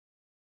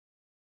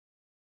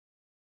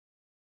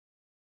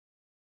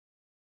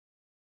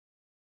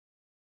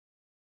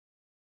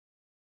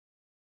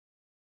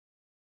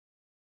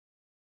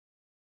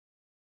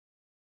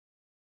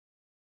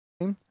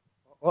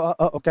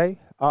Okay.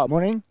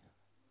 Morning.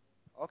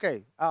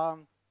 Okay. Uh,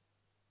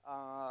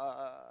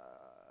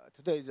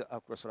 Today is,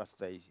 of course, last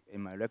day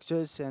in my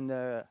lectures, and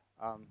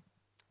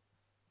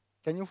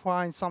can you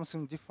find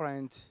something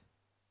different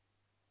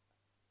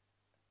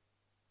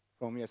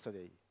from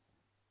yesterday?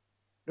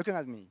 Looking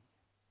at me.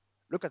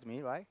 Look at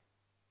me, right?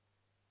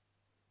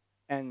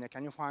 And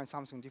can you find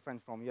something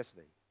different from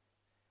yesterday?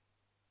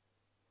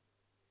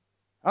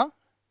 Huh?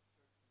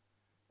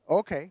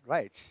 Okay,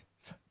 right.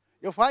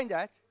 You'll find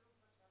that.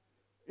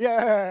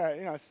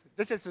 Yeah,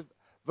 this is a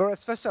very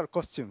special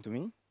costume to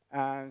me.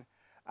 And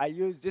I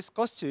use this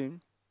costume,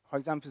 for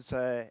example,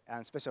 say,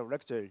 a special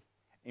lecture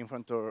in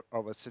front of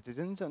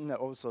citizens, and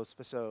also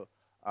special,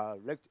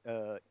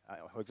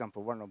 for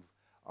example, one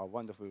of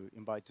wonderful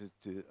invited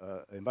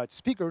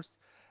speakers,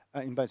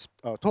 invite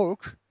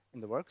talk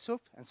in the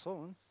workshop, and so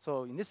on.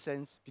 So in this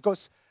sense,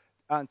 because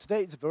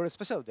today is a very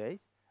special day,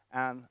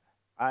 and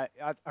I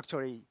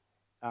actually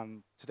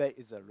today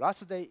is the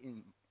last day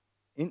in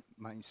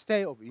my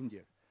stay of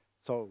India.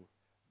 So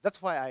that's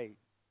why I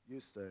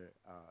use the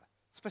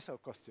special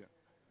costume.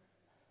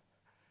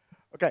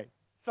 Okay,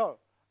 so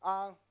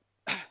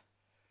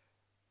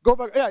go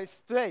back.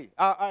 Yes, today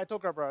I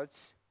talk about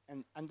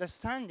an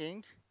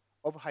understanding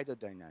of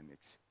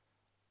hydrodynamics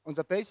on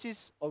the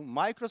basis of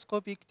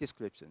microscopic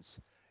descriptions.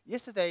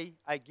 Yesterday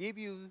I gave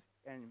you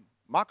a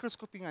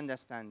macroscopic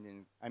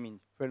understanding,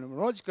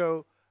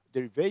 phenomenological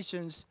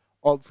derivations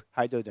of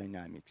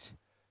hydrodynamics.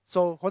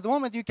 So for the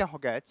moment you can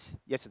forget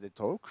yesterday's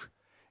talk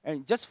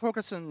and just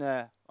focus on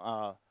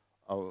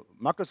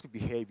macroscopic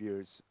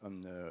behaviors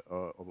on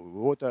of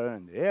water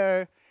and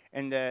air,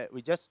 and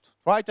we just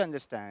try to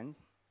understand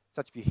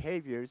such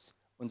behaviors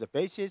on the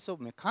basis of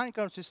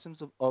mechanical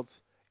systems of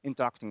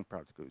interacting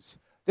particles.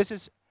 This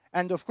is,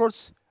 and of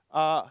course,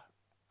 I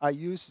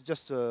use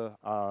just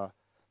 90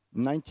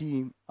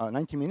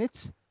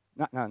 minutes,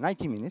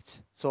 90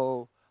 minutes.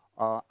 So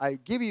I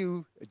give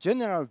you a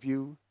general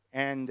view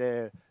and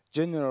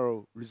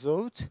general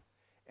result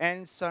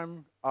and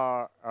some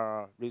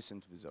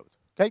recent result.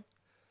 Okay,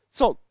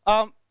 so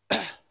I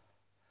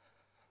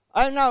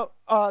now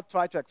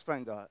try to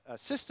explain the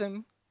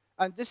system,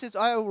 and this is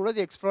I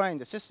already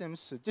explained the systems.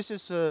 So this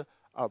is a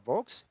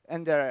box,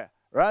 and the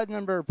large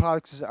number of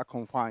particles are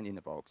confined in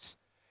the box.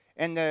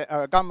 And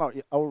gamma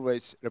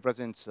always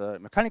represents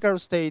mechanical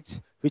state,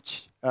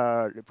 which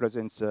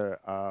represents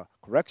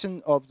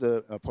correction of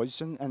the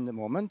position and the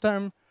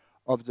momentum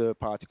of the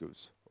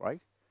particles,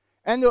 right?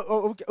 And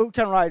we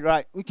can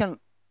write, we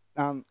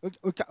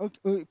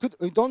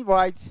don't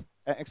write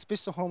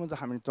explicit form of the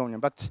Hamiltonian,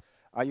 but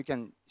you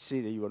can see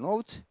your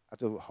note at,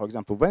 for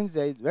example,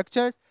 Wednesday's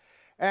lecture,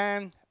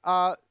 and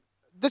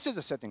this is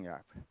the setting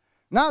up.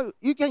 Now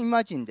you can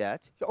imagine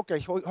that.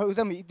 Okay, for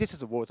example, this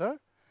is water.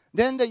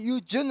 Then you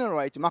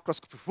generate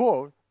macroscopic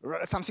flow,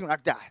 something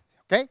like that.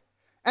 Okay,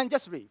 and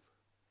just leave.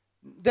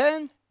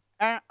 Then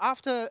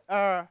after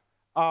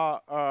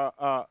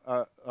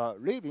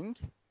leaving,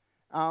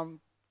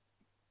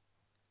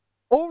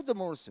 all the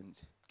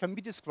motions can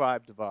be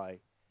described by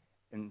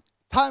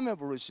time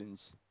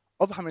evolutions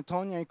of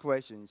Hamiltonian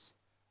equations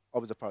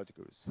of the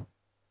particles.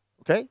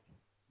 Okay?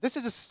 This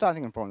is the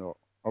starting point of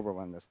our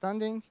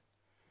understanding.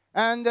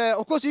 And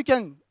of course, you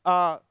can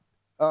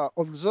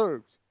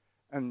observe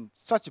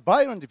such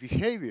violent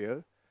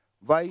behavior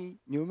by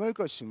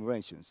numerical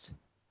simulations.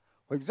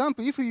 For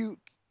example, if you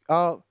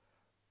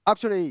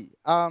actually,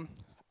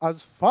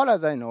 as far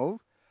as I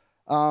know,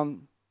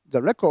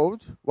 the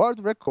record,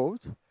 world record,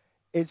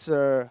 it's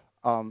 4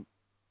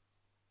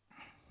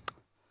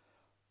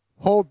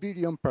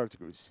 billion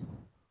particles,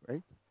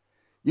 right?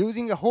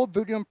 Using a whole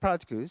billion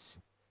particles,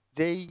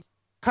 they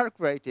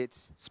calculated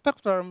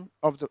spectrum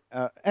of the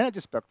energy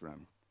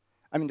spectrum.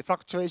 The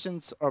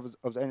fluctuations of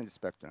the energy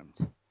spectrum.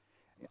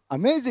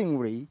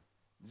 Amazingly,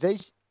 they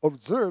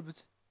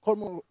observed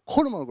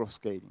Kolmogorov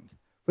scaling,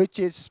 which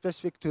is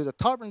specific to the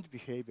turbulent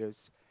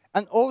behaviors,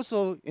 and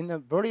also in a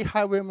very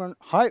high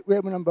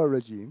wave number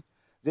regime,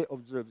 they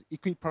observed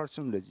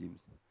equipartition regime.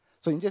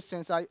 So in this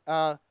sense,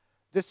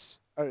 this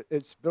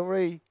is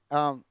very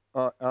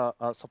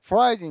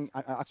surprising,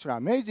 actually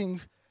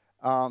amazing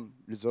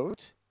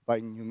result by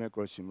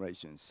numerical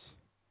simulations.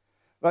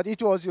 But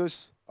it was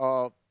used,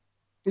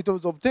 it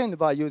was obtained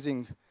by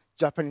using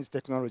Japanese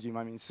technology,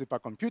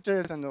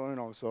 supercomputers, and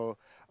also,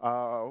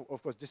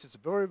 of course, this is a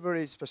very,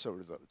 very special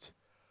result.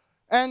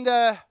 And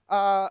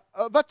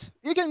but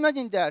you can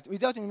imagine that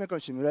without numerical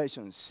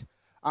simulations,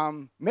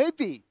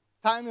 maybe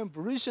time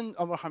evolution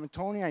of a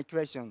Hamiltonian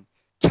equation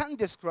can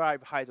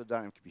describe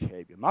hydrodynamic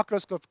behavior,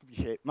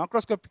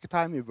 macroscopic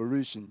time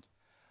evolution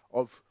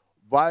of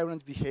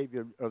violent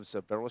behavior of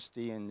the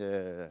velocity and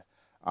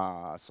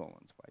so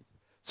on. Right?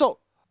 So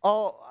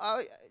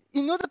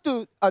in order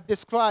to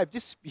describe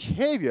this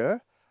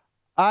behavior,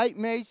 I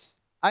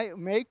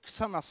make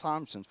some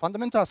assumptions,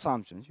 fundamental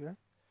assumptions here.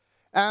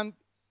 And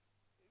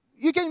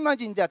you can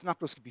imagine that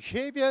macroscopic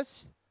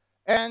behaviors,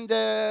 and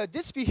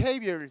this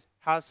behavior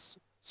has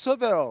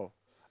several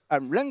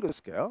length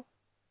scale,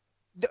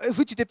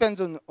 which depends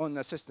on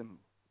the system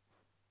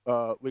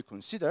we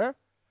consider.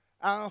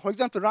 For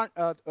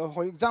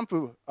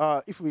example,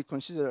 if we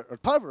consider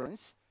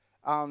turbulence,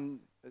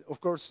 of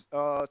course,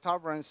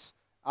 turbulence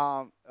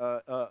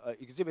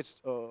exhibits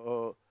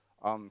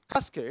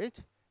cascade.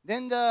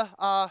 Then in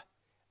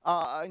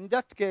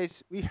that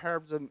case, we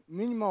have the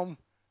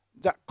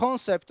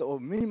concept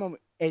of minimum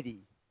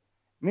eddy,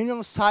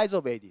 minimum size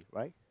of eddy,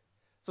 right?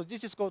 So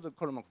this is called the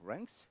column of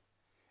length.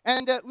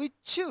 And we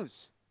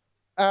choose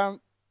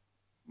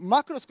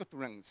macroscopic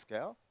length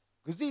scale,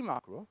 GZ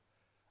macro,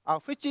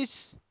 which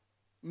is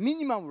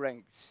minimum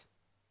length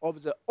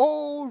of the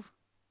all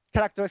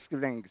characteristic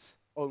lengths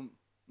of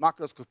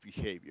macroscopic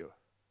behavior.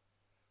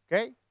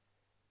 Okay?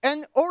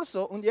 And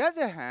also, on the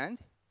other hand,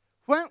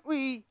 when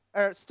we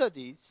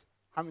study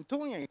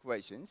Hamiltonian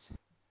equations,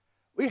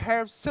 we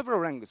have several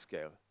length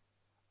scales.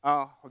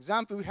 For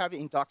example, we have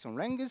interaction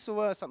lengths,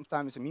 or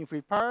sometimes mean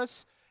free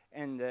path,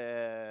 and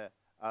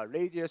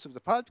radius of the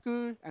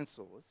particle, and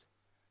so on.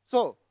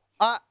 So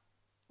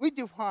we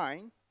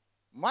define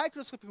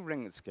microscopic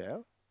length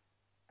scale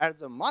as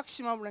the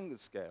maximum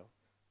length scale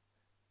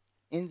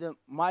in the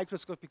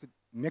microscopic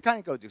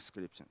mechanical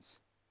descriptions.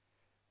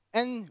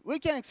 And we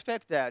can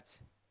expect that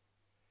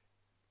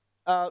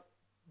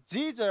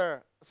these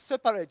are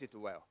separated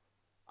well.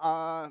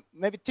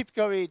 Maybe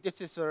typically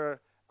this is an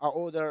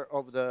order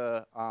of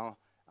the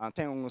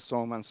 10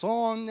 angstrom and so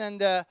on,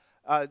 and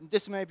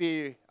this may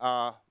be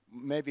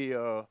maybe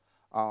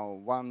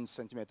 1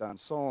 centimeter and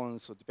so on,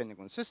 so depending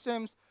on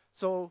systems.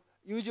 So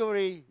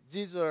usually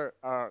these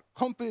are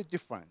completely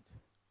different.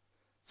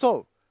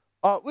 So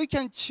we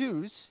can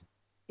choose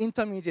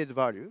intermediate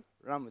value,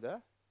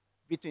 lambda,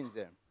 between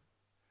them.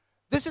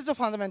 This is a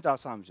fundamental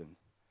assumption.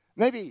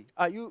 Maybe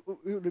you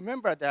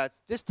remember that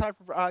this type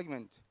of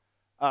argument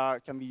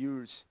can be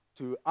used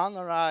to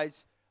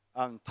analyze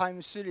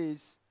time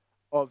series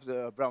of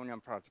the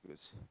Brownian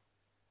particles.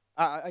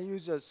 I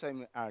use the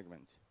same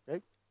argument,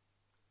 okay?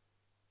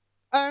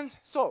 And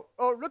so,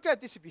 look at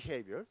this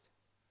behavior.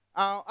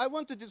 I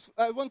want to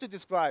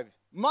describe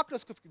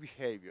macroscopic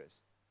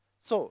behaviors.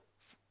 So,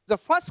 the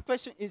first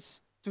question is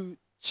to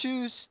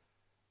choose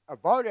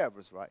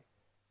variables, right?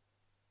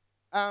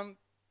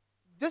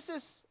 This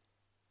is,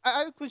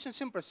 I question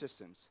simple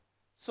systems.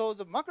 So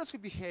the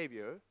macroscopic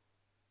behavior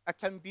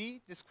can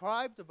be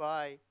described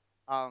by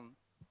time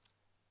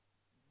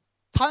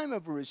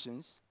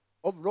evolutions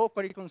of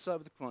locally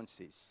conserved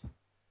quantities.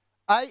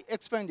 I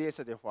explained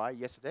yesterday why,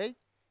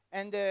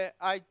 and today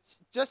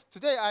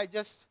I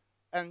just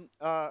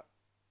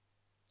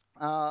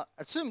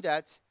assume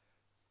that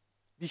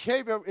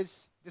behavior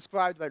is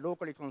described by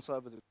locally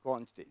conserved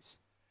quantities.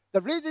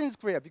 The reason is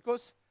clear,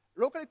 because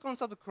locally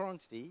conserved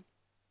quantity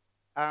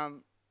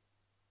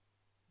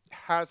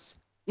has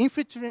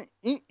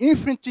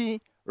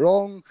infinitely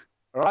long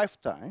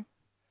lifetime.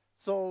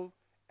 So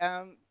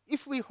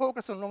if we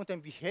focus on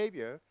long-term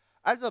behavior,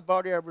 as the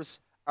variables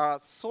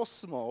are so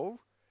small,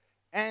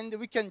 and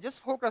we can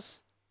just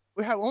focus,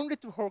 we have only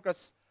to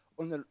focus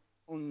on the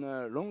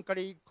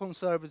locally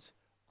conserved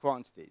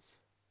quantities.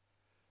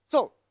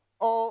 So,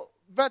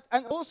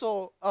 and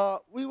also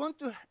we want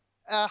to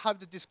have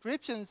the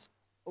descriptions.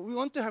 We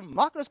want to have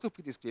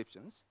macroscopic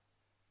descriptions.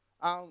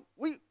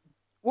 We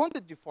want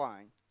to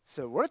define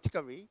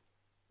theoretically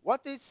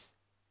what is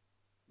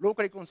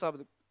locally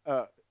conserved,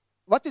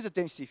 what is the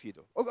density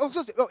field.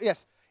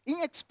 Yes,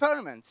 in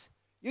experiments,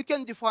 you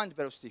can define the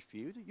velocity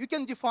field, you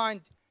can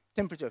define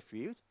temperature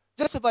field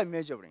just by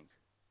measuring.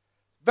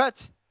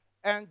 But,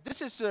 and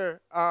this is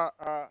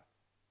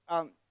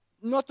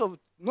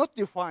not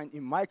defined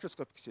in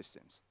microscopic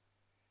systems.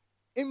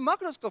 In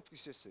macroscopic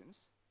systems,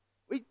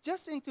 we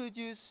just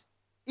introduce,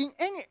 in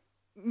any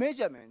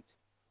measurement,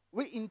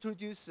 we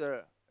introduce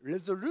a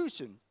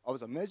resolution of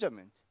the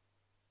measurement.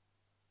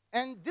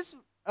 And this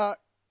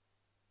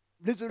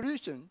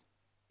resolution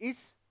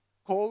is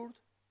called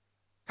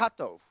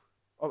cutoff,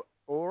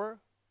 or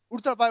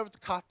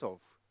ultraviolet cutoff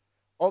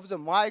of the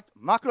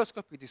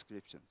macroscopic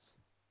descriptions.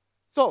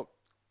 So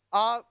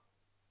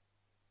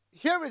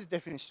here is the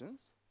definitions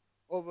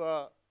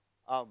of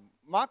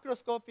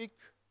macroscopic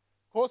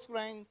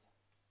coarse-grained,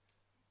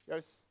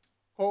 yes,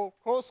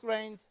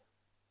 coarse-grained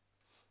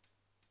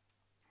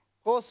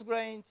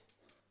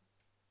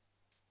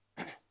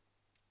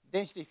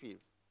density field.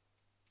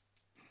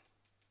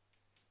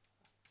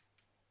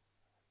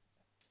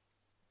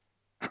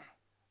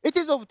 It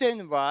is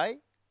obtained by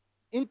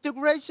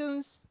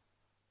integrations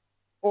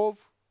of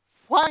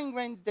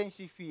fine-grained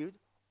density field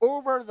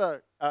over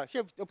the,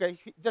 here, okay,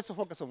 just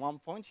focus on one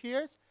point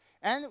here.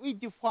 And we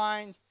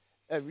define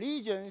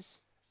regions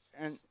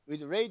and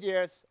with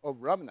radius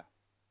of lambda,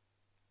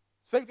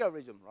 spherical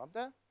region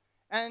lambda.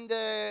 And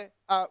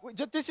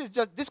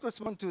this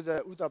corresponds to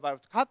the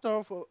ultraviolet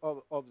cutoff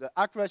of the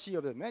accuracy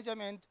of the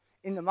measurement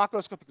in the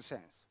macroscopic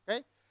sense,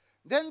 okay?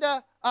 Then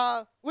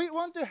we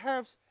want to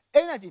have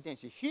energy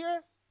density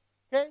here,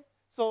 okay?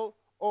 So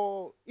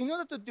in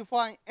order to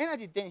define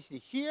energy density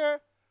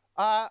here,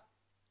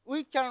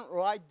 we can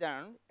write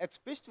down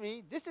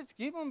explicitly, this is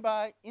given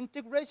by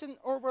integration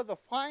over the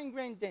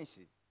fine-grained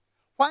density.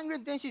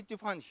 Fine-grained density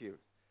defined here.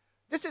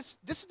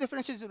 this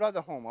differential is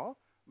rather formal,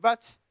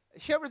 but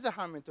here is the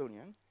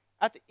Hamiltonian.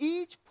 At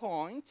each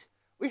point,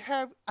 we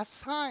have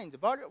assigned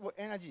value of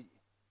energy,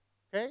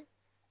 okay?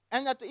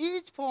 And at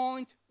each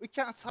point, we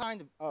can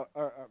assign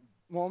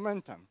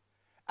momentum.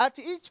 At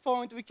each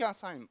point, we can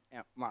assign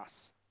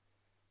mass.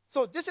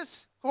 So this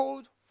is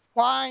called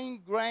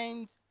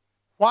fine-grained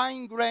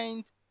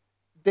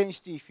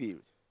density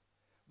field.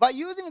 By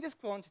using this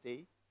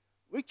quantity,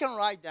 we can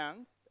write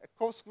down a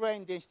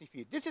coarse-grained density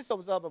field. This is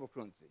observable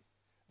quantity.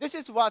 This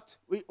is what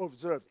we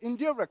observed in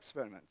real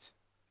experiments,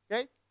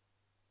 okay?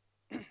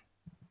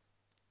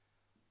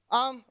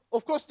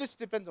 Of course, this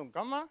depends on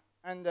gamma,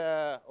 and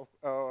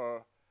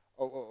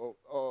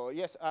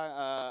yes,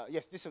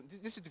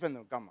 this depends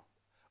on gamma.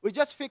 We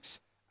just fix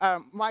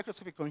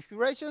microscopic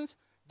configurations.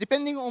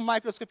 Depending on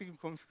microscopic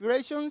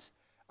configurations,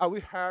 we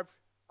have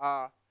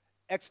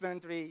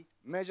experimentally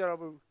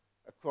measurable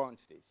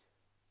quantities.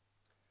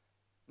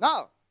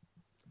 Now,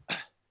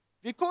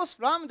 because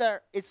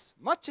lambda is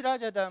much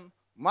larger than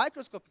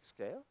microscopic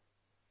scale,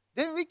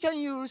 then we can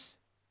use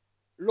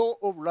law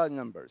of large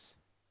numbers.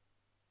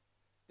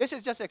 This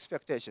is just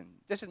expectation.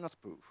 This is not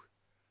proof.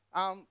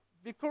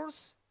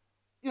 Because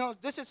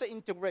this is an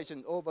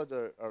integration over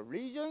the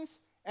regions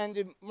and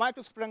the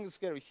microscopic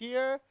scale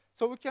here,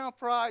 so we can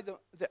apply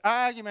the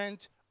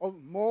argument of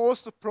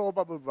most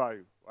probable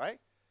value, right?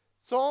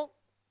 So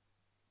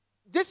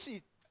this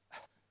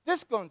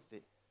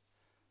quantity.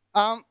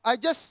 I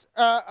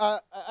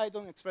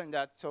don't explain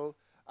that. So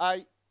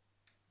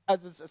as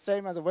the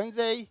same as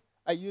Wednesday,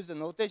 I use the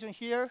notation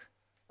here.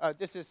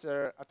 This is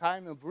a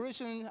time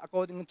evolution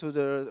according to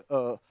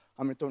the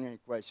Hamiltonian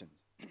equation.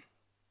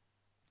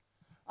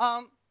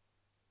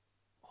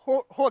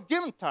 For a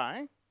given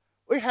time,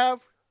 we have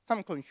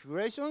some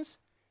configurations.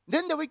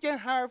 Then we can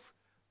have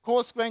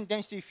coarse-grained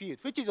density field,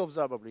 which is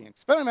observable in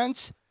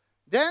experiments.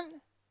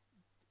 Then,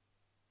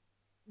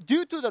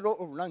 due to the law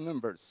of large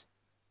numbers,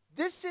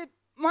 this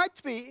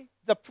might be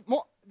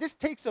this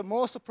takes the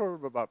most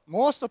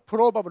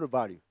probable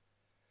value.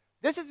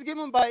 This is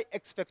given by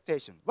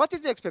expectation. What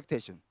is the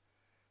expectation?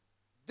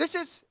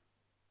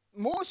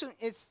 Motion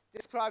is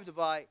described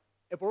by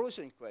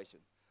evolution equation.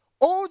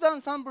 All the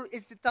ensemble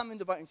is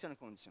determined by initial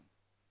condition.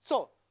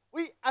 So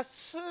we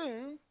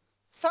assume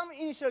some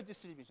initial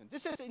distribution.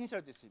 This is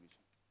initial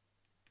distribution.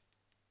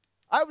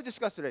 I will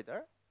discuss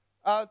later.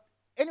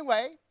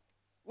 Anyway,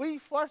 we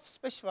first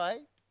specify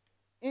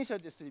initial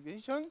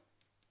distribution.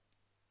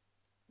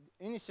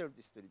 Initial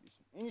distribution.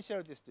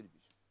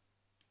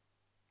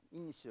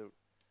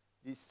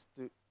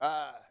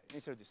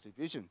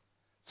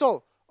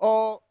 So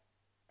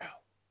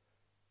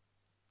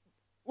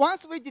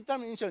once we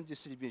determine initial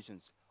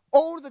distributions,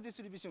 all the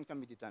distribution can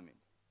be determined.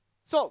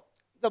 So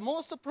the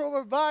most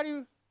probable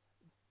value,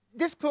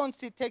 this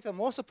quantity takes the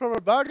most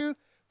probable value,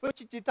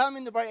 which is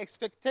determined by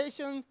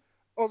expectation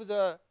of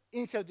the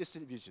initial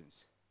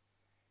distributions.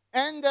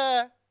 And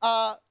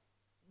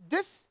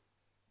this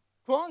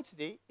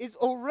quantity is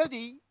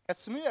already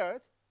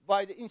smeared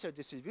by the initial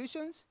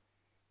distributions.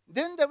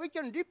 Then we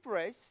can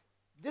replace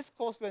this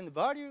coarse-grained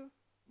value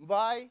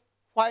by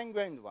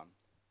fine-grained one.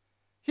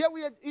 Here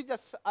we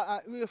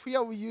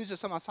use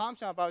some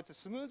assumption about the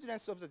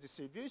smoothness of the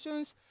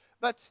distributions,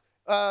 but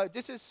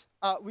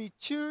we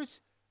choose,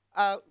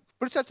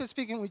 precisely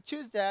speaking, we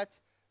choose that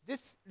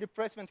this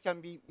replacement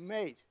can be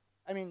made.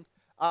 I mean,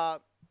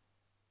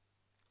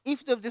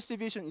 if the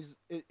distribution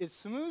is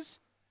smooth,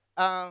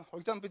 for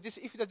example,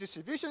 if the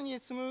distribution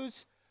is smooth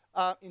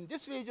in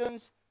these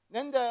regions,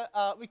 then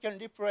we can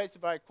replace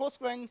by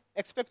coarse-grained.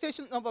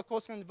 Expectation of a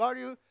coarse-grained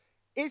value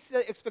is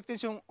the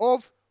expectation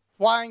of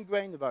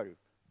fine-grained value.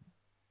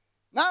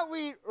 Now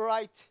we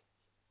write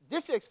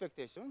this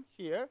expectation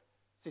here,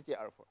 Ct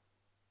alpha.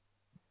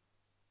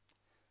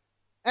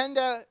 And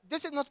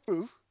this is not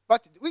proof,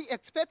 but we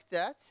expect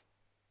that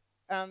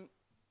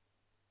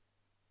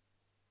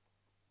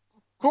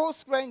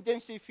coarse-grained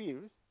density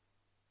field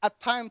at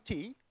time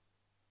t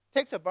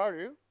takes a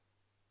value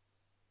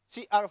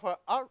C alpha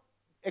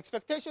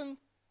expectation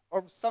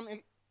of some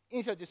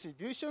initial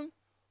distribution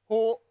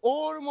for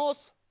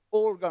almost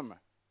all gamma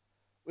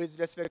with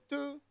respect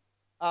to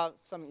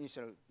some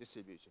initial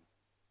distribution.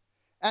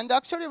 And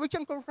actually, we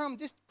can confirm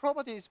these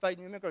properties by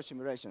numerical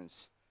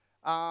simulations.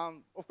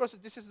 Of course,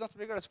 this is not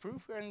rigorous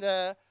proof, and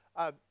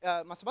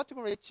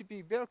mathematically, it should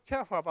be very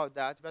careful about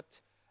that. But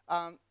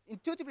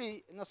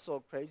intuitively, not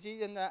so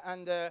crazy. And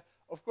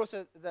of course,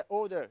 the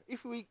order.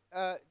 If we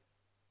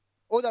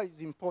order is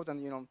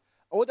important,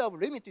 order of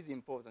limit is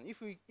important.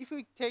 If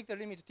we take the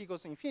limit t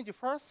goes to infinity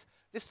first,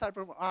 this type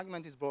of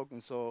argument is broken.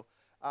 So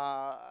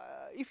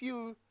if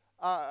you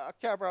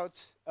care about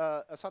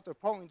a certain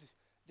point,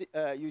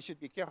 you should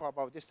be careful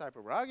about this type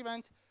of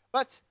argument.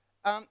 But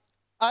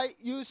I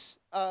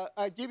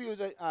give you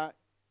the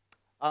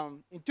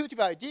intuitive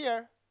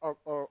idea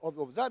of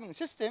observing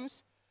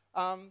systems.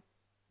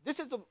 This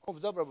is the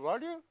observable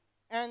value,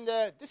 and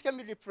this can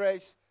be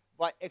replaced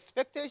by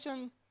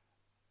expectation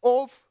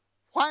of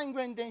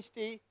fine-grained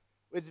density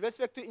with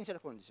respect to initial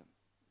condition,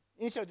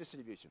 initial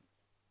distribution.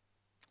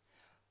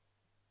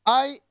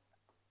 I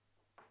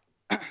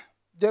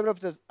develop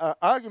the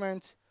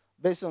argument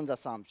based on the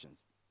assumptions.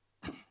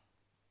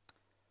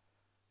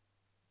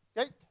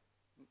 Okay,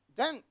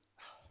 then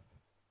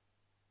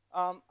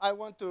I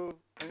want to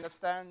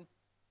understand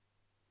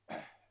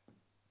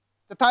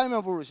the time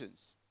evolutions.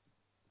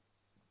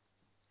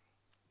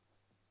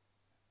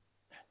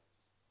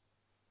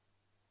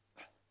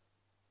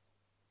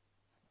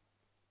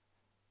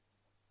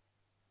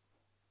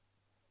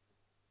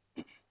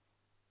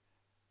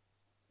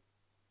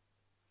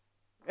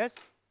 Yes,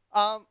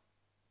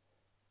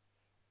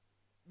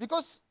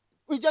 because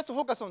we just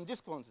focus on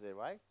this quantity,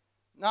 right?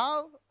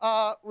 Now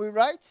we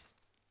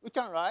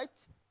can write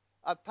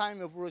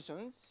time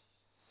evolutions,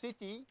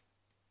 CT,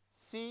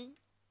 C,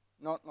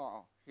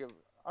 no, here,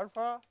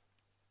 alpha.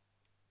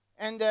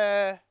 And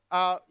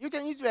you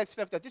can easily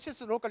expect that this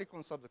is a locally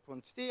conserved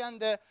quantity,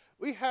 and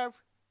we have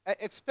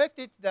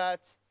expected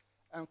that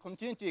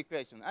continuity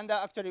equation. And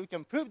actually, we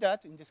can prove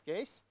that in this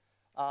case,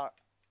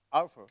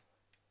 alpha.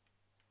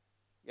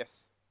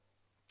 Yes.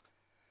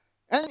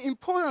 And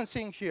important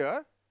thing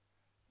here,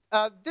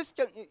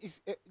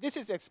 this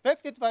is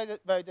expected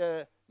by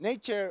the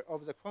nature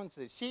of the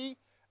quantity. C,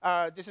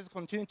 this is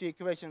continuity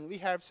equation. We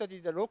have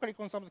studied the locally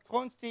conserved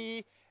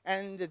quantity,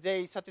 and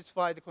they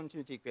satisfy the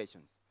continuity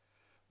equations.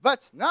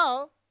 But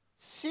now,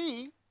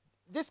 C,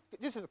 this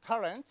is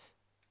current,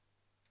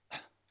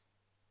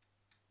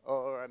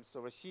 or I'm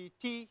sorry,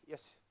 CT,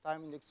 yes,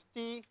 time index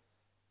T,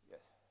 yes.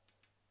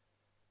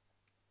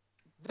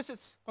 This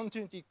is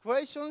continuity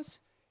equations,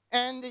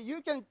 and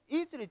you can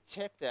easily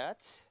check that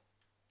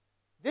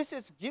this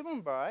is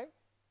given by,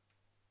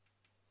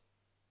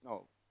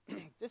 no,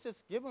 this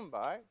is given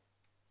by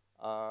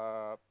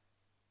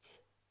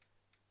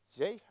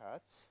J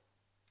hat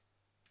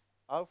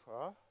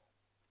alpha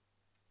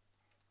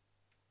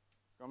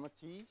gamma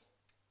T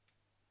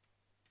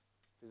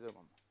to the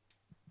 1.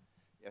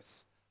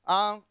 Yes.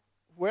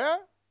 Where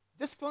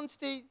this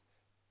quantity,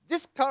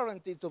 this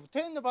current is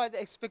obtained by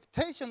the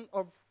expectation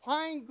of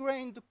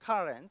fine-grained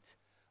current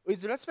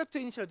with respect to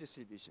initial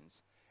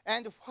distributions.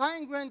 And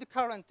fine-grained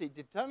current is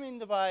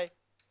determined by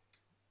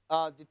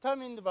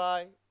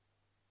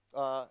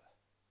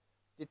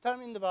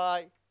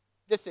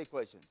this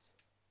equations.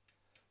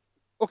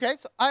 Okay,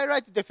 so I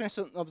write the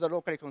definition of the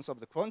locally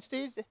conserved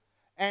quantities,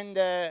 and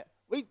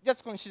we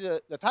just consider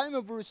the time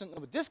evolution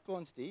of this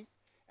quantity,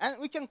 and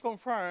we can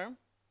confirm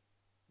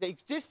the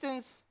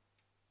existence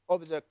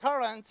of the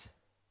current.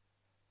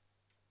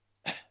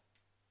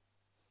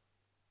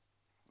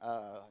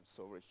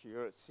 So over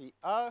here,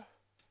 CR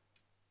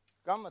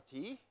gamma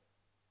T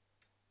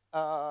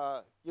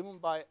given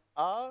by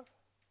R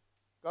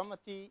gamma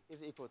T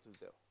is equal to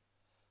 0.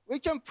 We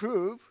can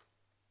prove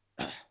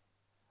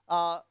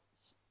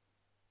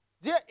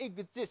there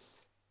exists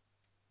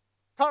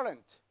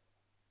current,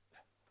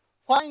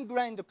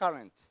 fine-grained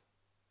current,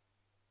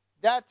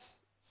 that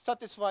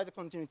satisfies the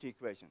continuity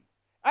equation.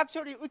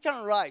 Actually, we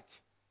can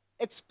write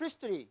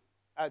explicitly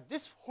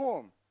this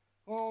form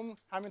from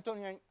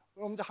Hamiltonian,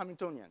 from the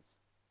Hamiltonians.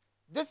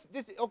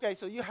 Okay,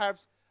 so you have,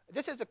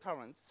 this is the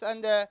current, so,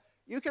 and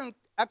you can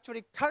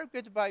actually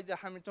calculate by the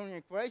Hamiltonian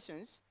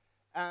equations,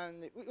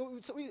 and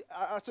so we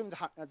assume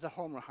the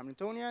form of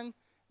Hamiltonian.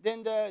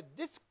 Then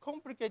this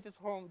complicated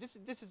form, this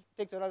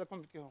takes another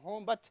complicated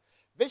form, but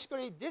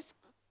basically this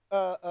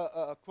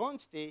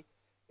quantity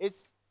is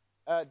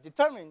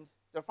determined,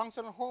 the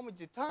functional form is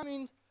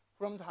determined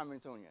from the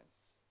Hamiltonians.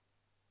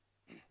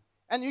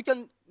 And you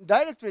can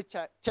directly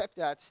check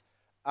that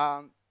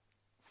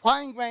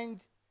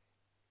fine-grained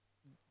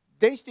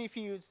density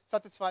fields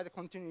satisfy the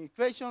continuity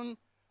equation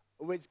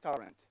with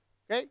current,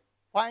 okay?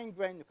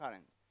 Fine-grained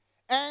current.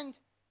 And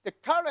the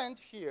current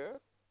here,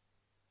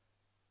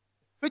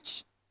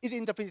 which is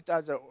interpreted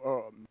as an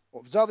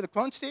observed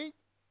quantity,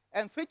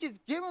 and which is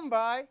given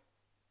by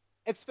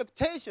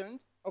expectation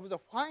of the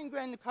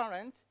fine-grained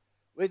current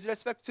with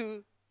respect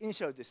to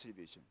initial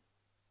distribution.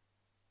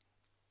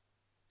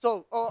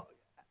 So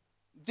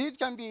these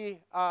can be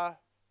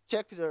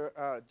checked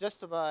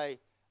just by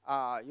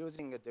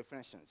using the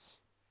definitions.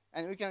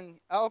 And we can,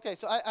 okay,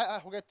 so I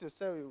forget to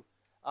tell you,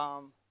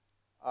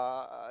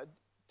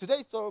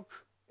 today's talk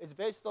is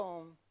based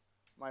on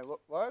my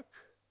work,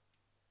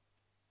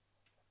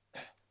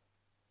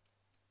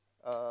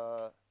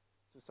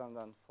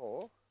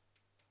 2004.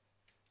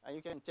 And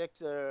you can check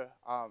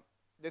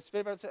this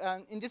paper.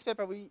 And in this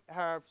paper, we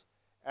have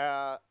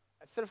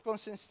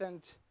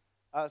self-consistent,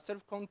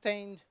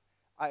 self-contained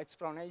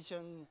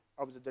explanation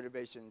of the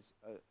derivations,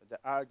 the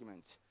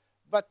argument.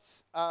 But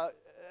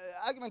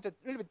argument is a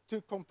little bit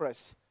too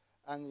compressed,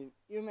 and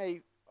you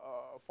may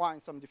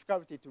find some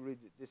difficulty to read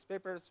these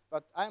papers.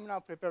 But I'm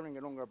now preparing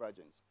a longer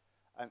versions,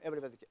 and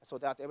so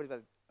that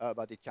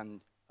everybody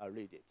can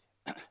read it.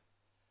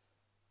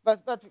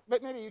 But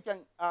maybe you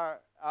can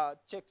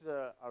check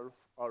the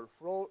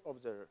flow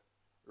of the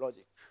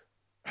logic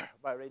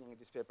by reading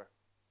this paper.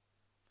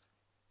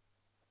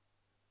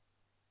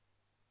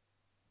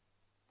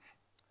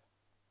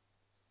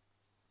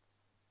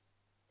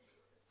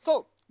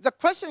 So the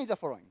question is the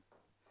following.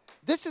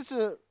 This is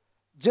a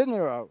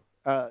general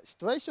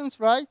situations,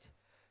 right?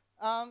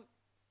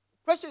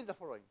 Question is the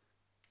following.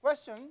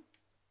 Question,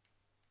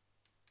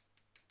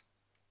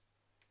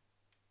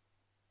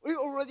 we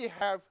already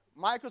have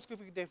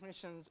microscopic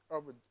definitions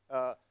of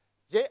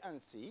J and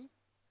C.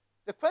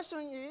 The question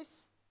is,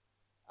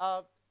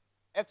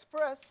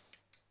 express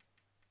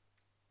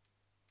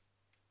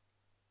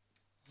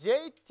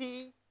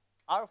JT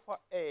alpha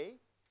A,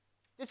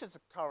 this is a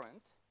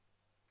current,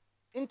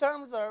 in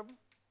terms of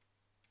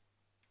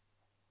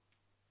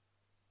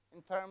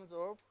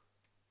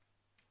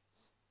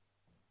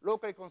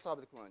locally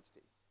conserved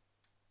quantities.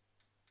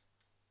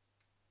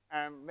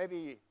 And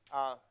maybe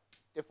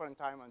different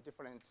time and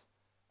different,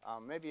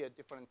 maybe a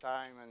different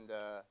time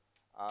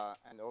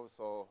and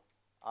also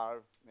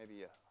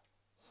maybe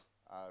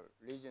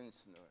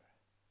regions.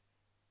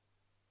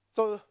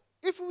 So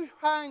if we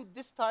find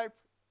this type,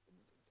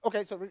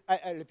 okay, so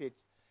I repeat.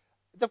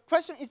 The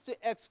question is to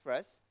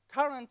express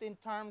current in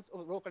terms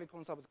of locally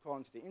conserved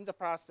quantity in the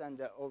past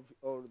and of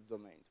all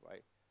domains,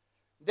 right?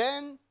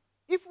 Then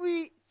if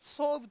we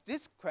solve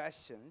this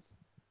question,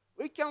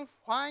 we can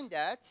find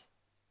that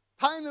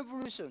time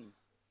evolution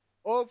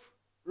of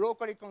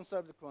locally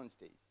conserved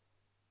quantities,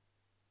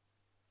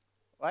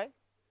 right?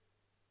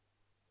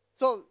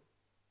 So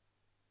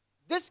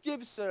this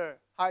gives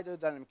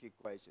hydrodynamic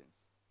equations.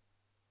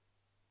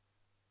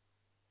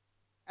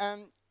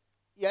 And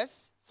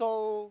yes,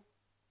 so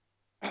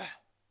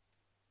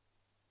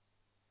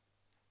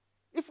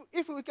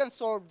if we can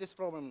solve this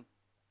problem,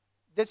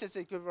 this is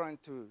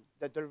equivalent to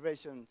the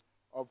derivation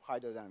of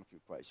hydrodynamic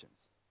equations.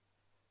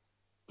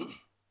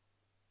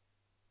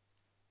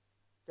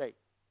 Okay,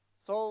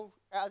 so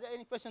are there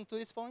any questions to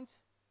this point?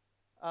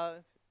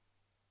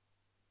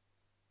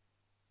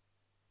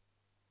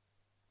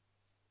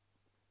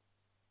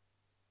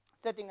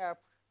 Setting up,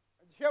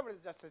 here is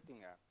just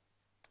setting up.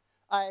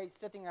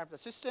 Setting up the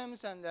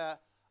systems, and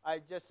I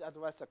just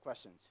address the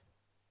questions,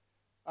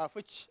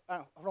 which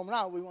from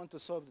now we want to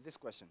solve this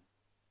question.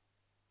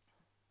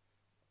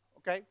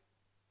 Okay?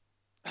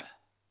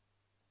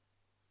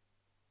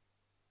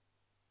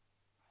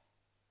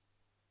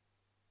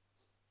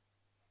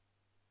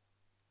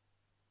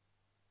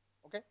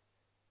 Okay?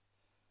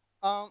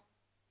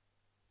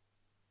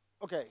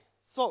 Okay,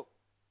 so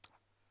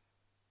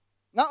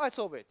now I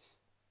solve it.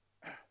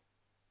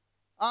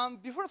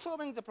 Before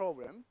solving the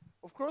problem,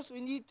 of course,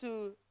 we need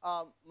to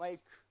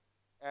make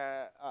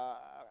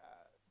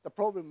the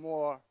problem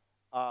more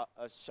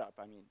sharp.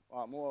 I mean,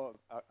 more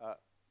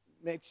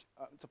make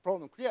the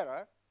problem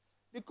clearer,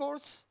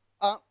 because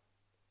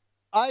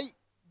I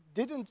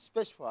didn't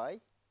specify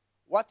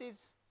what is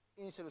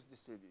initial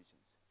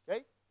distributions.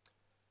 Okay.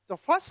 The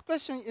first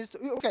question is,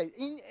 okay,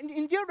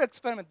 in your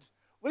experiment,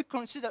 we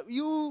consider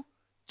you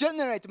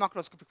generate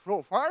macroscopic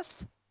flow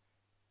first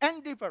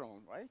and deeper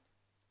on, right?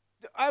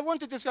 I want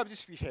to describe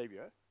this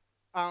behavior.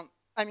 I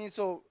mean,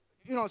 so,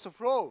 you know, so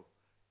flow.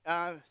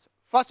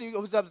 First you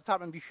observe the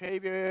turbulent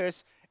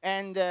behaviors,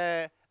 and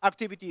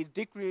activity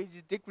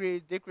decrease,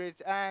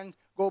 and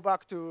go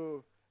back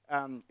to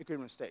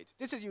equilibrium state.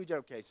 This is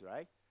usual case,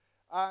 right?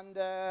 And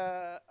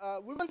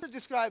we want to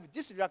describe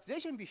this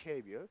relaxation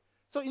behavior.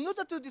 So in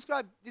order to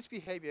describe this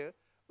behavior,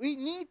 we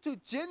need to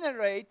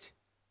generate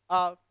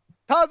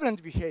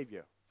turbulent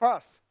behavior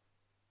first.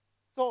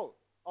 So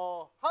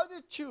how do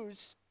you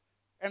choose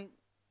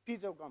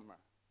P0 gamma?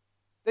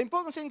 The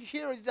important thing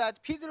here is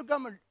that P0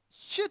 gamma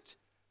should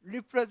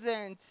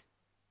represent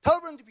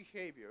turbulent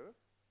behavior.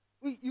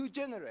 You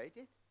generate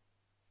it.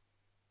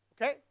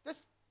 Okay? This.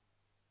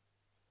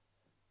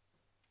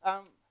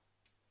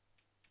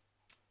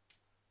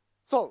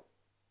 So,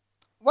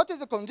 what is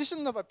the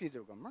condition of a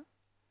P0 gamma?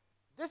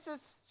 This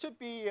should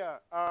be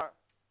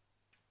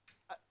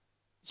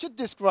should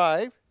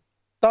describe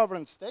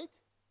turbulent state.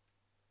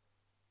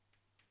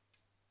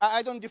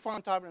 I don't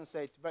define turbulent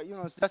state, but you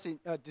know,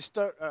 it's just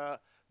a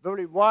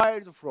very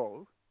wild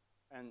flow,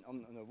 and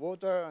on the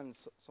water and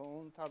so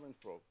on, turbulent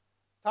flow,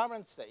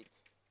 turbulent state.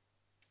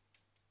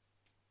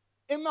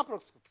 In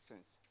macroscopic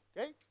sense,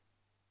 okay,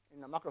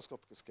 in a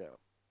macroscopic scale.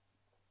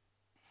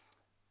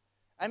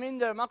 I mean,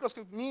 the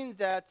macroscopic means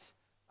that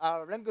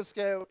length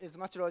scale is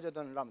much larger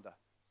than lambda.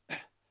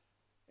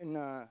 In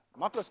a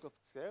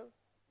macroscopic scale,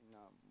 in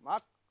a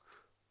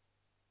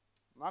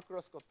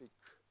macroscopic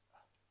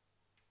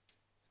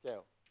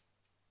scale,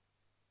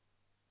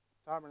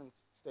 turbulent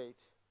state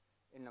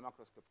in the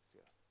macroscopic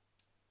scale.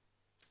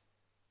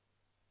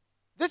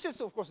 This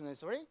is, of course,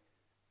 necessary.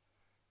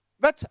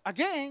 But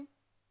again,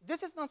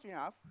 this is not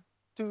enough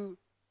to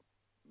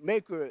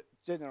make a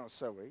general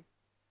survey.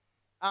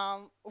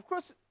 Of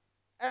course,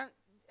 and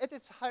it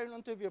is highly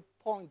non-trivial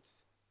point,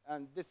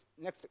 and this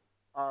next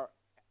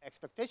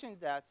expectation is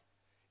that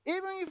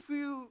even if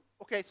you,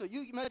 okay, so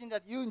you imagine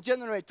that you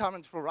generate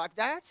turbulent flow like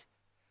that,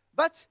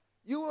 but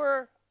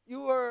your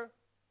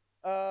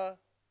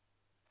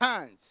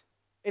hand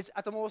is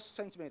at the most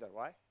centimeter,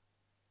 right?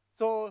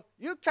 So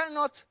you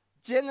cannot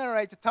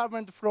generate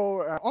turbulent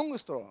flow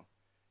angstrom.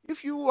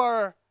 If you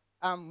are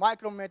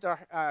micrometer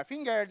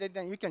finger,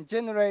 then you can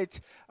generate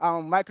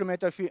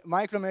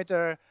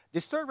micrometer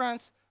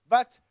disturbance.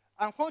 But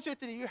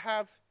unfortunately, you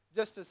have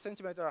just a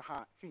centimeter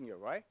finger,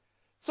 right?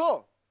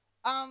 So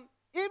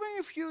even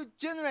if you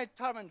generate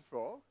turbulent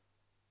flow,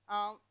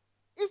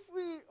 if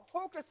we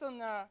focus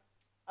on a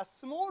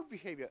small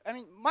behavior, I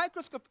mean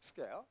microscopic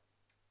scale,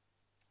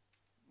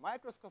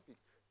 microscopic.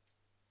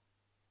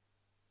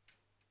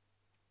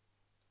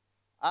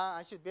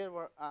 I should be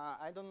able.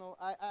 I don't know.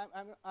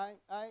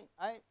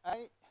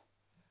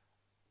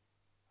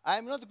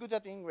 I'm not good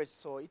at English,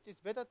 so it is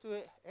better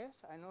to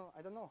yes. I know.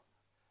 I don't know.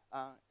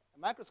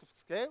 Microscopic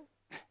scale,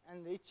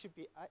 and it should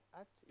be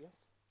at yes.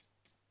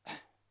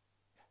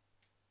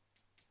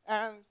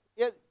 And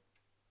yet,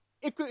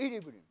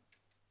 equilibrium.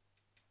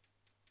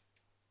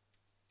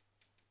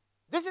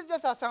 This is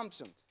just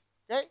assumption,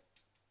 okay?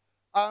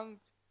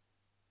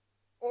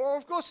 Or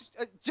of course,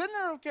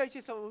 general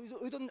cases.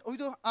 We don't.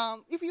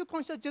 If you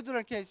consider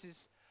general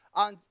cases,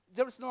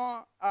 there is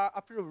no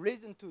apparent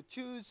reason to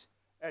choose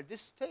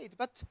this state.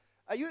 But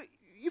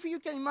if you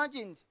can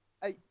imagine,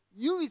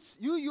 you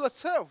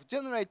yourself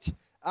generate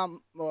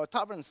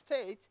turbulent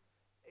state,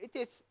 it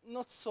is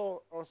not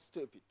so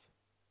stupid.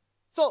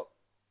 So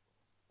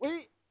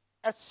we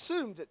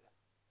assume that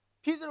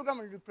piezogram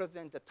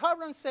represents the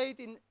turbulent state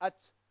at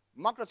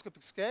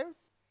macroscopic scales,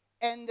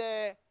 and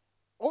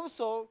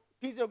also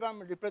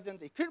piezogram represents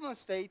the equivalent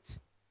state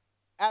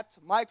at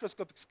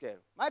microscopic scale.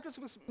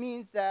 Microscopic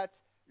means that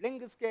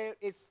length scale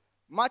is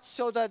much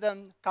shorter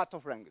than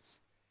cutoff length.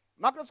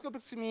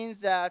 Macroscopic means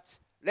that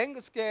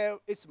length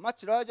scale is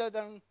much larger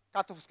than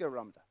cutoff scale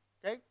lambda.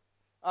 Okay.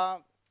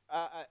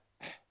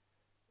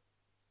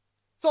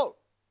 So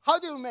how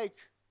do you make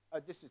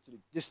this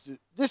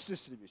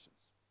distribution?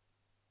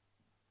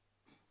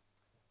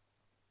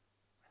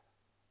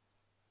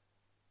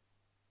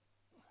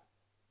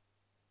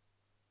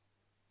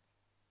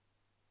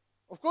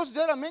 Of course,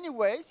 there are many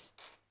ways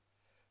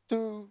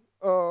to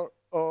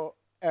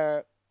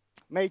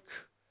make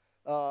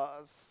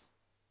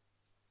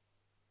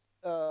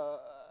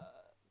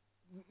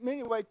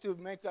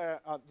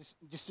this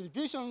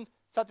distribution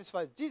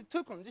satisfies these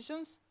two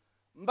conditions,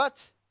 but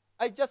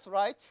I just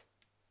write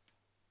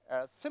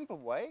a simple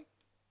way.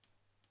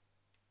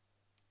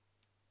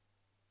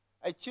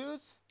 I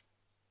choose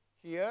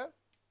here.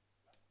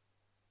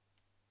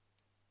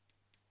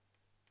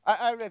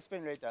 I will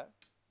explain later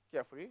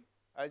carefully.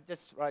 I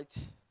just write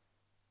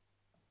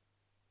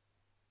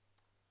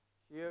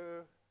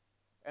here,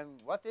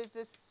 and what is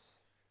this?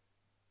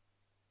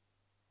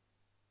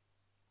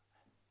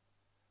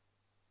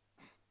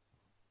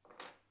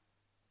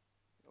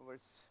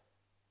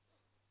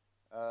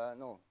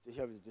 No,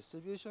 here is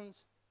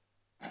distributions.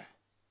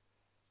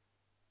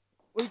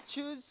 We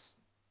choose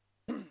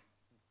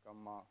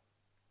gamma,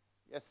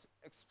 yes,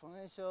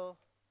 exponential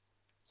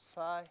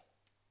psi.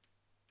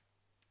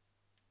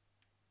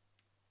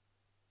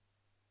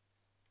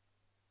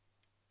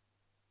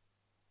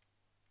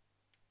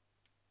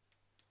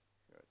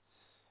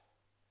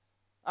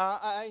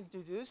 I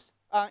introduced,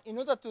 in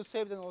order to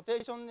save the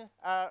notation,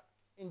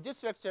 in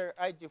this lecture,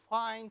 I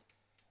defined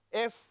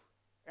F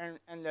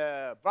and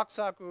black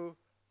circle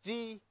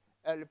Z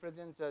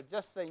represents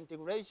just the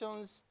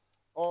integrations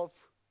over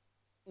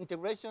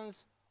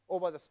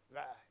the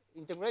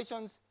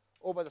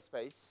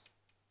space.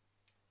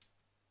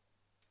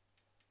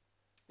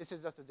 This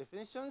is just the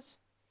definitions,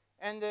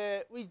 and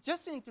we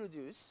just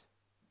introduced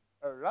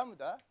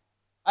lambda.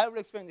 I will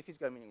explain the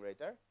physical meaning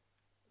later.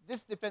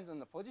 This depends on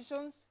the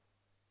positions.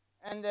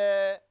 And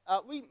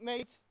we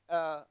made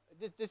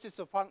this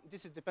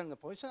is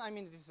dependent position. I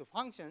mean, this is a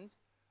function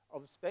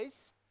of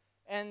space,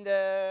 and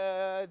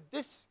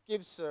this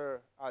gives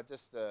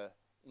just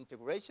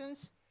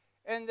integrations,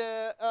 and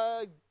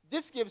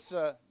this gives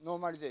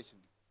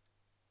normalizations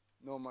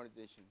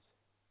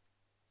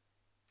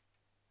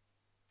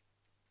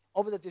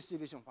of the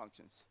distribution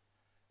functions.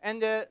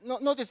 And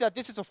notice that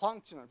this is a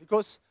functional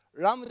because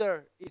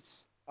lambda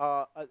is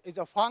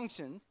a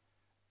function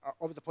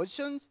of the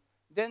position.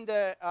 Then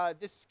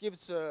this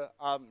gives a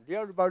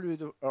real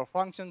valued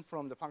function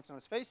from the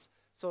functional space.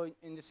 So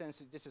in this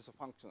sense, this is a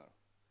functional.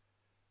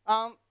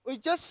 We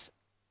just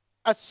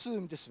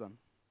assume this one.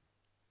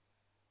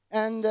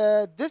 And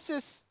this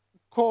is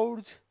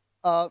called,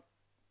 I'm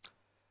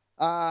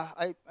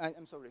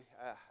sorry,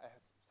 I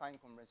have sign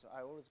convention.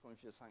 I always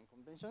confuse sign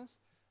conventions.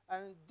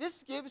 And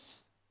this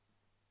gives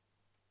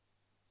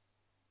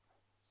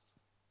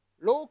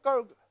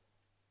local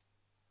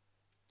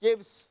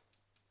gives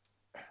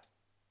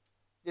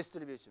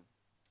distribution.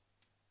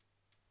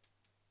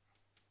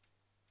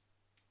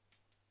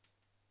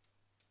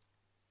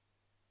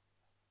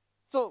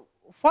 So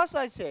first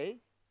I say,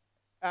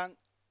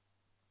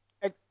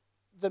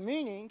 the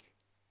meaning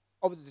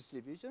of the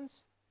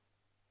distributions.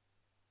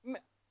 You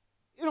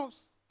know,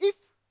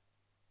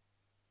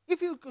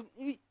 if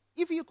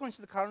you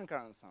consider current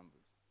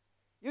ensembles,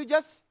 you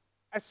just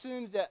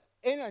assume the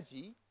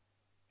energy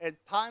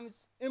at times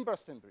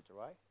inverse temperature,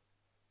 right?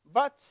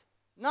 But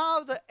now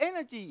the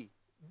energy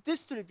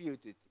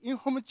distributed in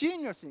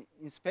homogeneous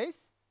in space,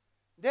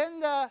 then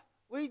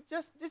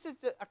this is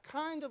a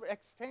kind of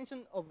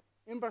extension of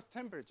inverse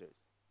temperatures.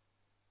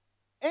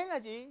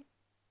 Energy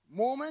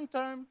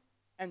momentum,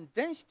 and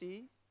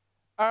density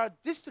are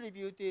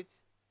distributed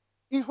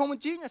in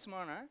homogeneous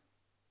manner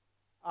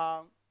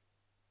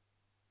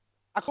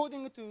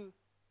according to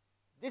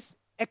this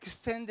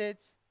extended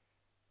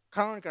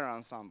canonical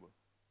ensemble.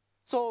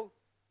 So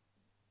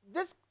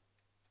this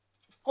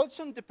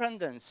position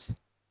dependence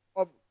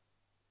of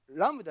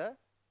lambda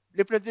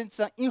represents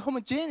the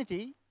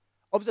inhomogeneity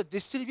of the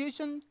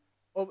distribution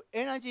of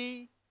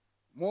energy,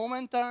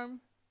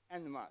 momentum,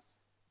 and mass.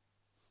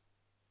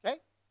 Okay?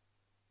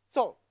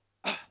 So,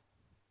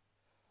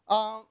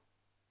 I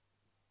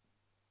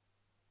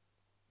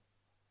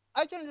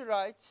can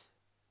rewrite,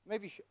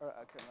 maybe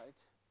I can write.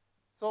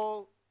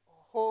 So,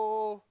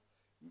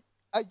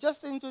 I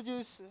just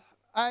introduce,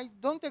 I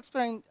don't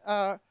explain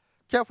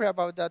carefully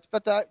about that,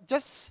 but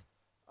just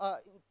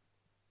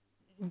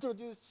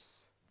introduce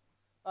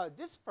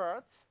this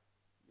part.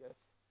 Yes.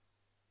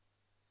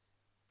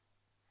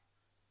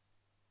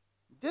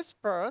 This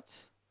part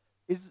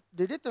is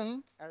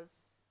rewritten as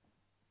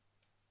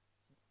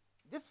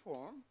this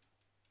form.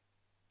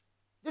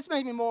 This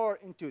may be more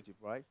intuitive,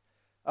 right?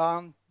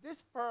 This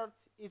part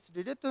is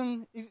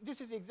rewritten,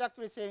 this is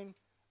exactly the same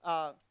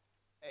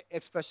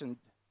expression,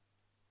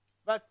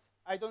 but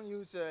I don't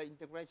use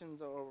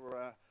integrations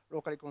or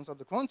locally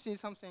conserved quantity,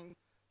 something.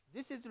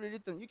 This is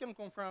rewritten. You can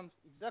confirm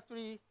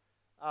exactly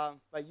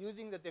by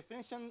using the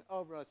definition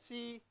of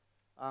C.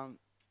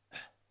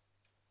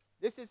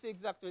 This is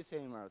exactly the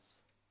same as.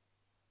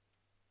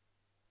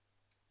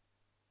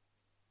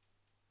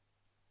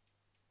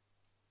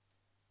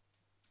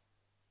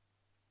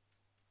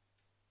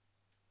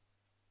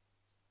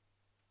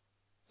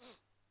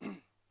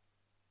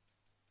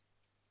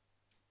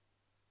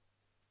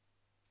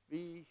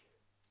 We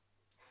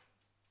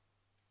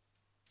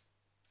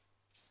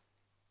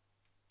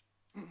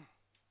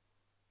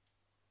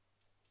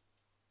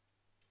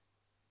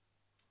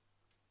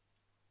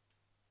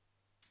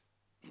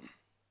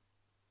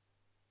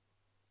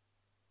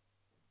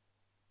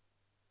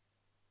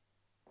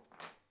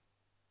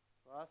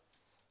plus,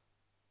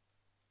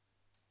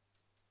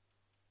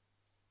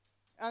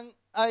 and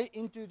I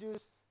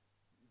introduce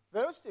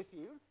velocity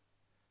field.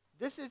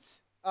 This is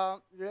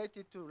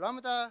related to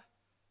lambda.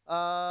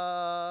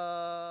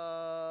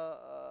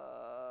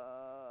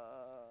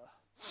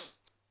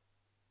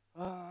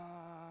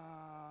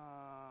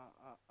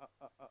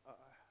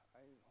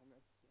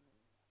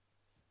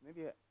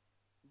 Maybe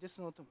this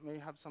note may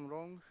have some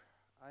wrong.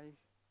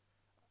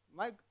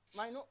 My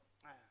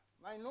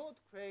note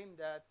claimed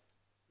that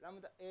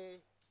lambda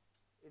A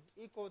is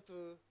equal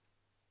to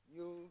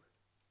mu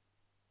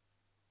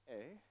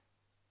A,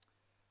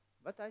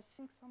 but I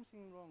think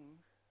something wrong.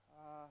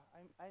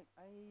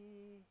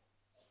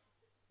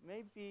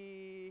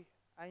 Maybe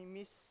I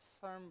miss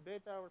some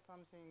beta or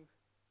something.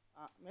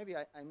 Maybe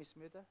I miss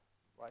beta,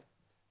 right?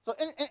 So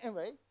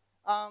anyway,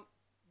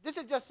 this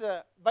is just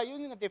by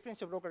using a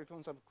differential locally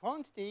conserved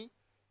quantity,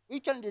 we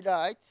can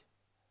rewrite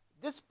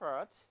this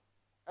part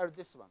or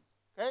this one.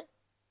 Okay?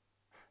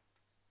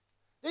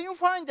 Then you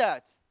find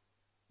that,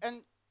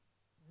 and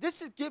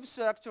this gives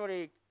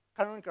actually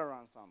canonical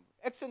ensemble,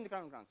 extended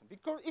canonical ensemble.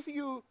 Because if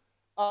you,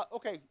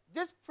 okay,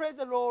 this plays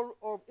the role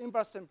of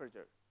inverse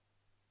temperature.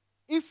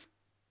 If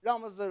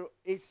lambda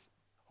is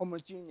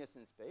homogeneous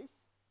in space,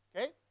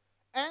 okay,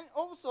 and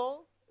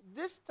also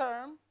this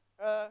term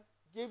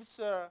gives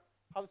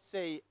how to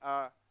say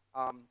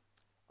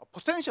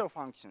potential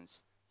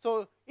functions.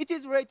 So it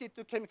is related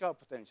to chemical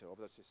potential of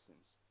the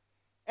systems,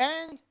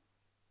 and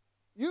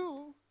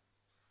you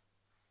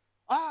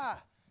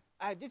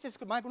this is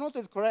my note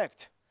is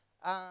correct.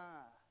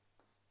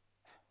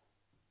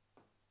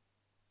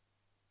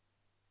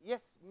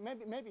 Yes,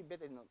 maybe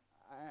better not.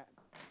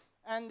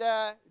 And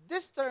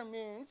this term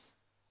means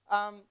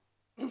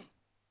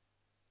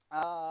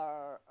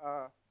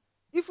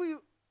if we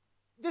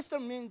this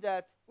term means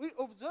that we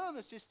observe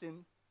a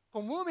system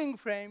for moving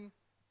frame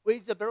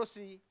with the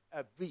velocity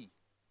v.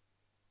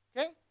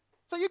 Okay,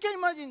 so you can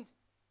imagine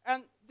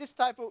and this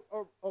type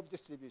of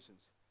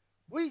distributions.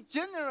 We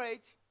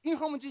generate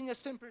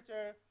inhomogeneous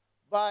temperature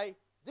by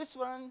this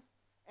one,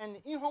 and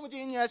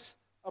inhomogeneous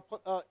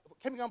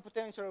chemical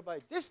potential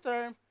by this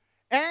term,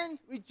 and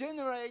we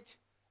generate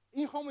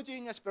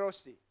inhomogeneous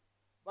velocity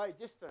by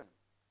this term.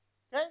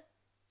 Okay?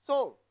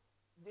 So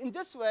in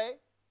this way,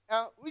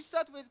 we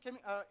start with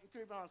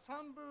equilibrium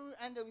ensemble,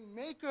 and we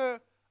make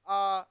a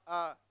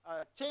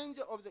change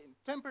of the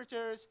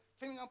temperatures,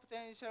 chemical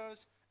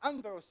potentials,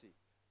 and velocity.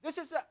 This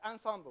is the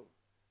ensemble,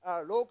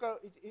 local,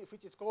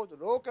 which is called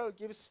local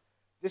Gibbs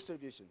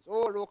distributions,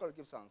 or local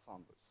Gibbs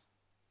ensembles.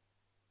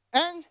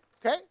 And,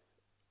 okay,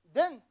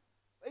 then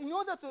in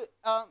order to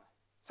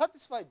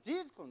satisfy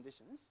these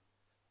conditions,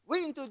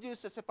 we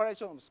introduce a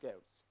separation of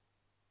scales.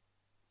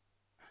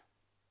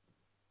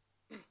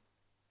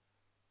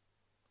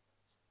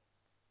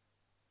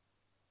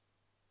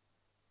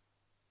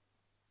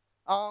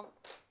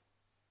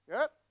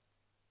 Yeah.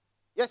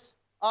 Yes,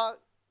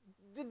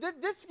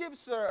 this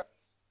gives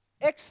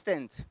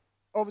extent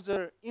of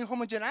the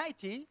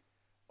inhomogeneity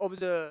of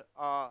the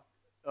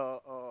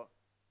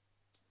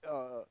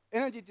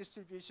energy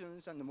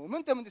distributions and the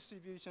momentum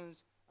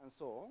distributions and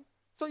so on.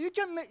 So you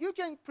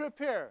can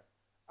prepare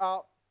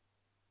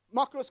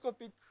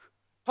macroscopic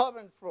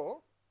turbulent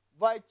flow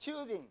by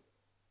choosing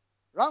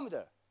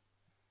lambda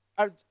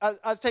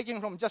as taking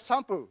from just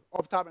sample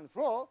of turbulent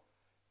flow.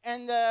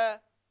 And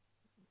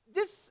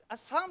this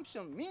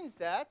assumption means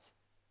that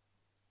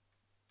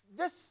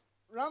this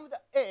lambda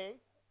A,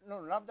 no,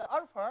 lambda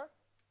alpha,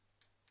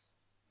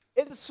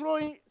 is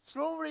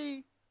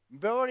slowly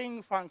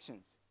varying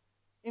functions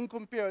in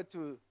compared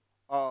to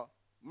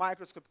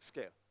microscopic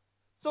scale.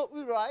 So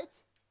we write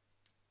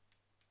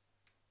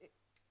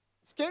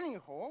scaling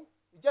home,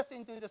 just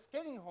into the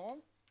scaling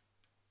home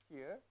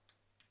here,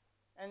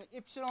 and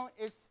epsilon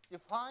is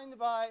defined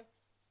by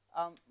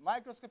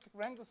microscopic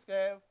length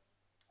scale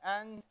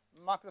and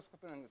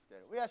macroscopic length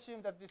scale. We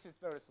assume that this is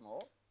very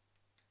small.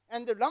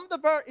 And the lambda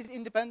bar is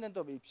independent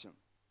of epsilon.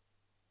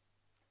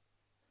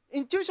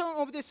 Intuition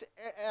of this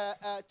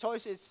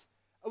choices,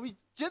 we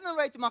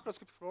generate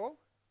macroscopic flow,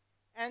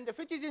 and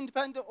which is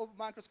independent of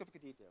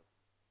microscopic detail.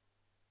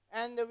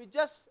 And we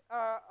just,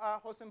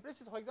 for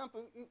simplicity, for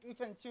example, you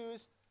can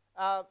choose,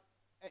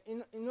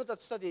 in order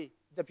to study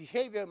the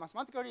behavior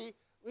mathematically,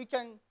 we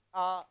can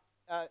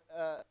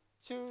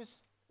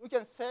choose, we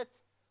can set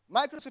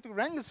microscopic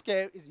length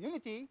scale is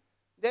unity,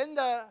 then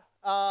the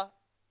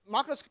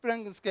macroscopic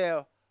length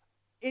scale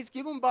is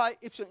given by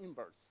epsilon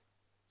inverse.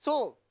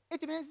 So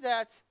it means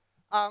that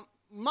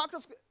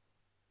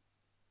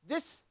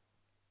this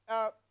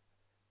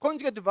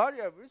conjugate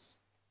variables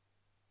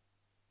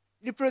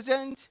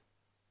represent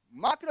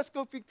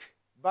macroscopic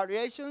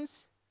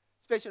variations,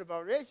 spatial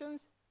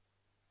variations,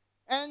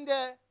 and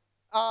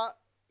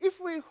if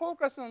we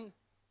focus on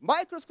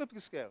microscopic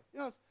scale,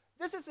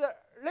 this is a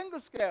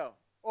length scale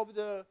of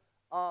the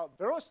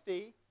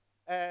velocity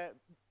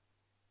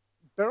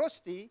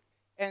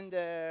and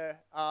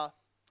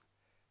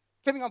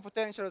chemical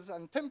potentials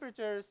and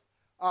temperatures.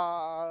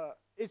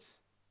 It's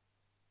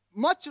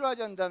much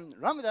larger than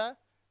lambda.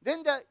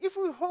 Then if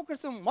we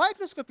focus on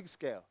microscopic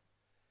scale,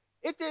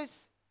 it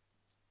is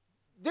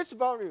this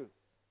value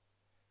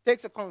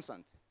takes a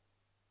constant.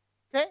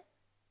 Okay?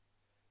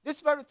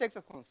 This value takes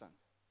a constant.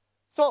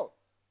 So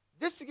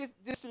this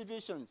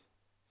distribution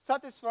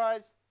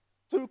satisfies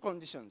two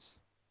conditions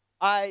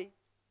I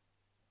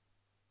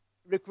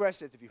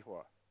requested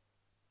before.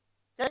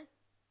 Okay?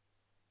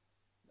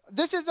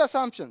 This is the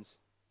assumptions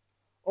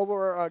of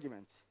our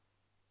argument.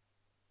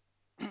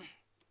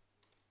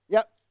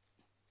 Yep.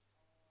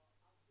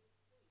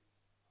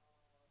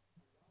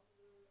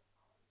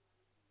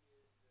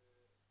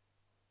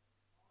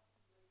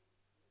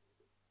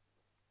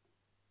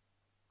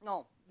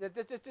 No,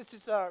 this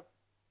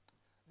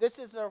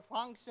is a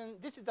function.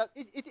 This is that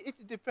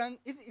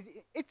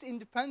it's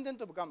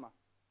independent of gamma.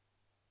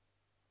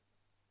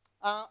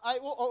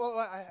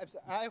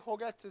 I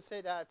forgot to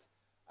say that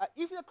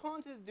if the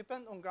quantity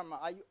depends on gamma,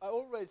 I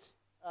always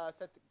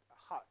set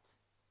hot.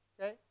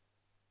 Okay.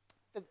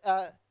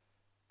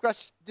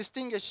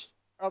 Distinguish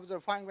of the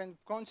fine-grained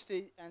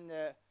quantity and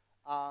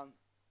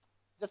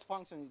just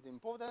function is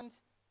important.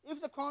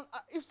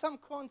 If some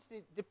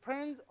quantity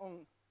depends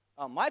on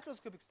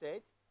microscopic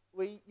state,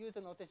 we use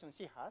the notation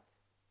C hat.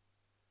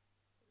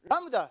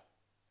 Lambda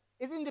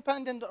is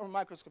independent of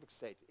microscopic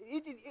state.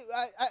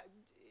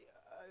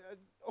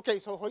 Okay,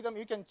 so for example,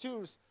 you can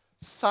choose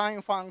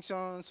sine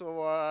functions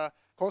or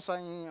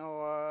cosine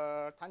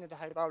or tangent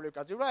hyperbolic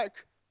as you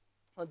like.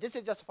 This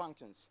is just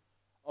functions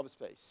of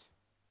space.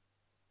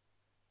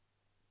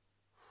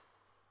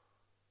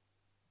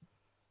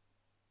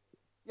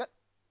 Yep.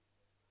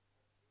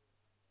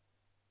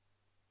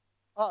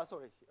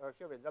 Sorry,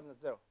 here is lambda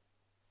 0.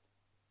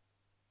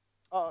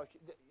 Okay,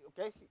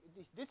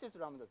 this is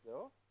lambda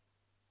 0,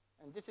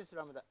 and this is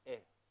lambda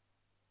A.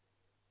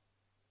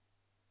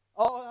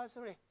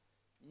 Sorry,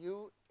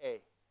 UA.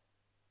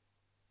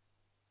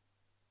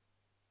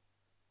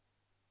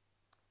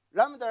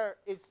 Lambda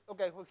is,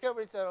 okay, here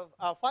is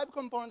 5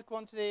 component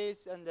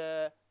quantities, and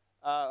yes,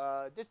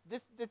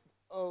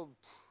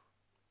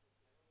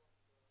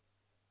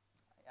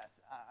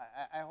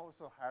 I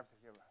also have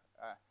here,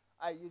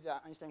 I use the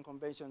Einstein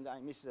convention, I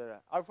miss the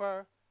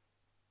alpha,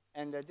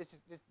 and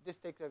this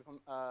takes a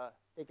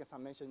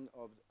summation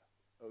of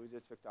with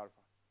respect to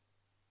alpha.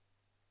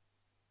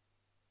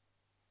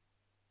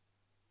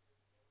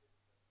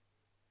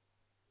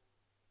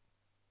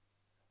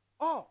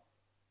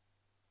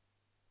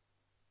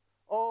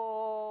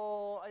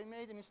 I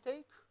made a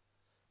mistake.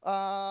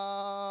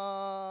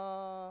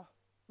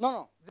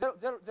 No, zero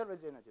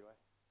is energy,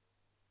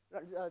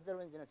 right? Zero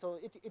is energy. So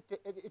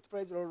it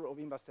plays the role of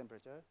inverse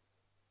temperature.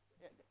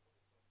 Yeah.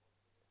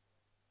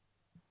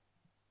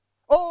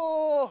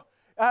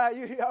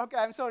 Okay,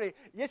 I'm sorry.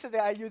 Yesterday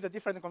I used a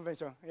different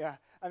convention. Yeah,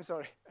 I'm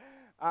sorry.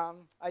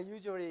 I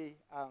usually,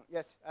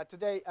 yes,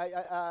 today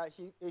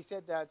he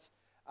said that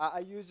I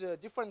use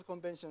different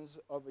conventions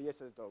of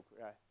yesterday's talk.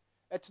 Right?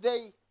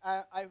 Today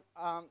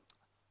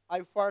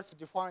I first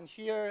defined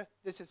here.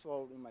 This is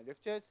all in my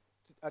lectures,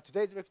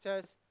 today's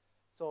lectures.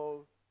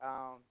 So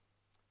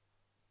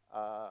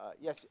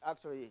Yes,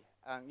 actually,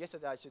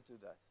 yesterday I should do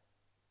that.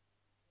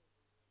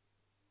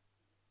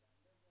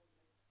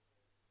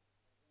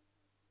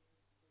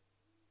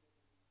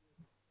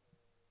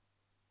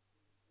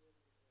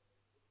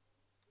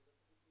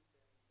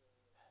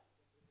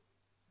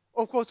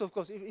 Of course,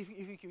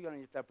 if you can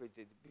interpret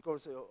it,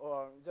 because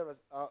there was,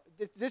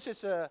 this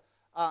is a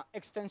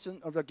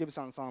extension of the Gibbs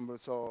ensemble,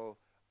 so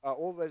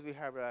always we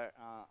have an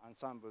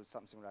ensemble,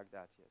 something like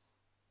that, yes.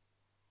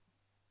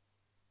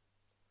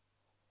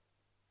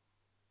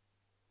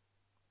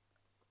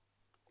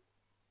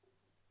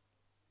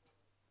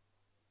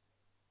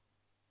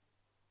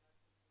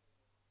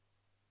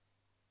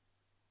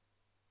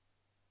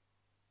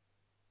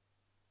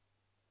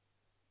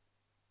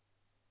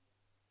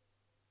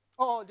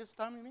 Oh, this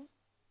time you mean?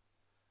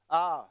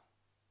 Ah,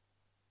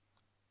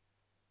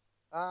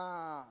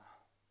 ah,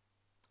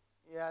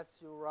 yes,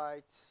 you're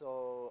right.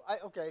 So,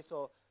 okay,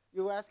 so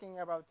you're asking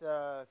about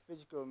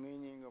physical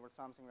meaning or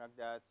something like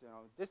that. You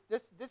know,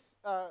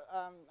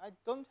 I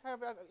don't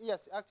have,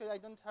 yes, actually, I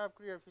don't have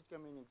clear physical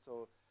meaning.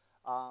 So,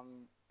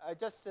 I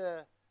just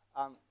have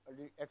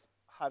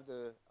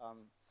the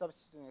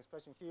substituting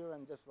expression here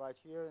and just right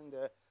here, and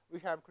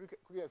we have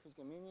clear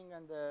physical meaning.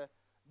 And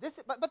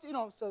but you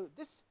know, so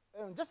this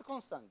just a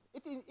constant.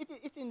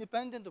 It's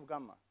independent of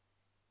gamma.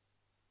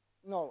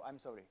 No, I'm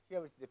sorry.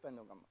 Here it's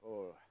dependent on gamma.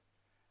 Oh.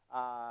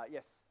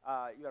 Yes,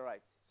 you're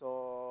right.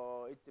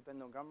 So it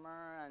depends on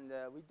grammar, and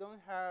we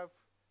don't have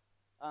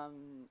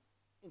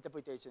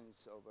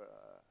interpretations of.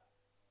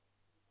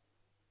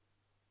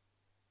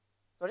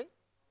 Sorry?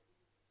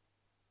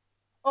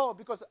 Oh,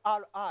 because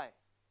RI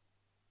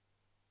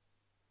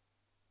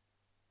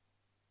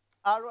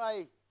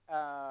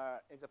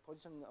is a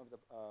position of the.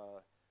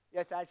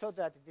 Yes, I thought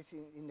that this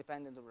is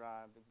independent of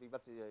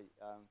because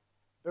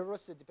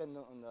velocity depends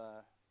on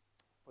the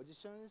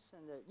positions,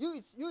 and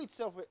you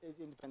itself is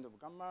independent of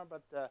gamma,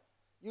 but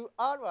you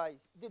RI,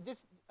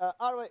 this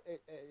RI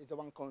is the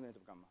one component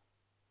of gamma.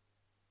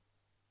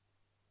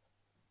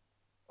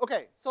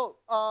 Okay, so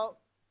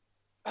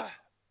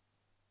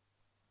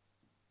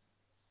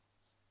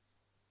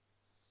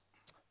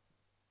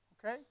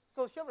okay,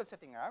 so here we're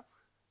setting up.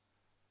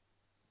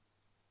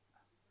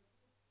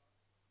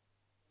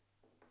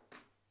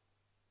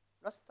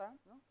 Last time,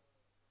 no?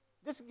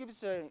 This gives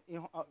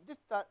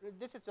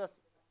this is just.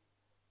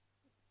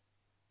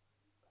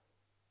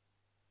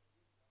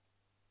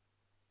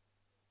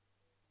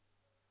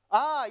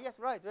 Ah, yes,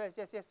 right, right,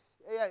 yes, yes.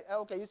 Yeah,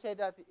 okay, you say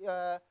that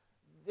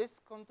this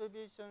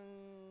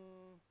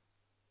contribution,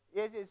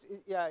 yes,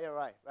 yeah, yeah,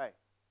 right, right.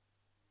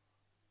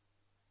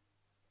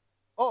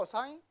 Oh,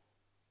 sign?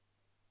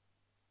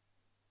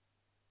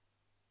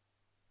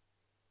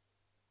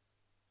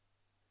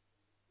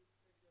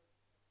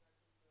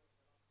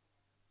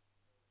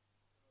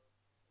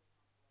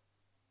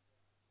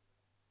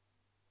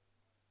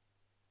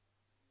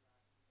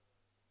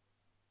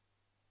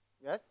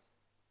 Yes,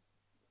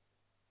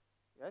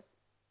 yes.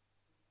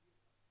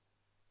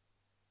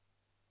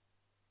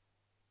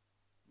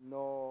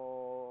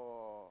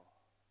 No,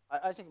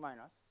 I think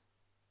minus.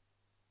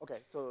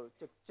 Okay, so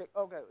check.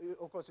 Okay,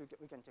 of course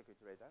we can check it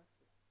later.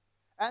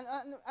 And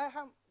I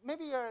have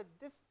maybe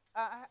this.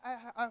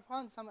 I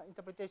found some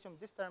interpretation of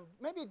this term.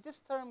 Maybe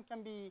this term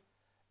can be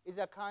is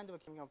a kind of a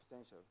chemical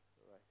potential,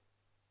 right?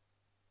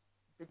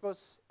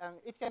 Because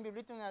it can be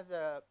written as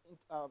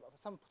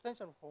some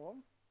potential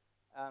form.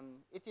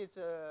 It is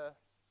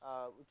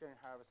we can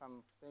have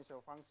some potential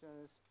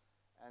functions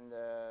and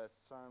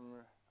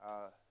some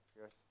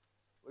yes,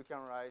 we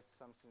can write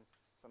something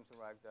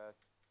like that.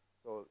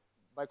 So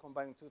by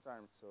combining two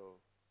terms, so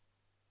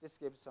this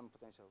gives some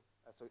potential.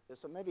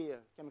 So maybe a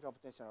chemical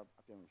potential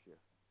appearing here.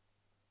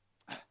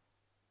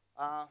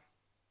 Uh,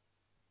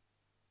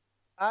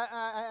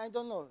 I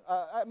don't know.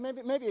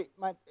 Maybe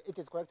it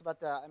is correct,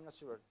 but I'm not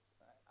sure.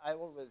 I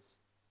always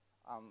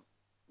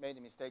made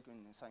a mistake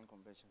in sign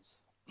conventions.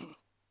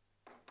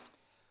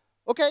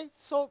 Okay,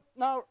 so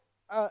now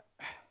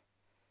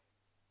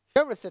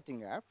here we're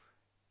setting up,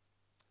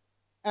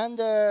 and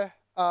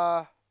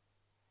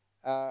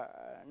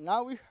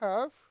now we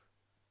have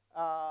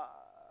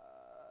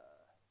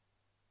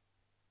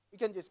we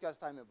can discuss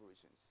time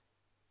evolutions.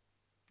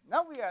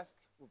 Now we ask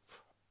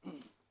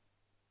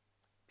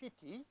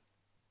PT,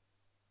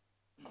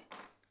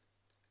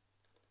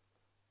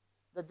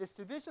 the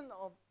distribution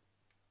of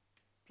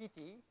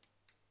PT.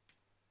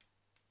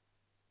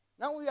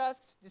 Now we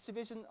ask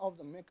distribution of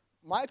the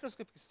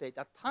microscopic state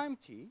at time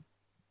t,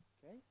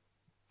 okay,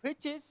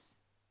 which is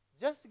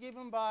just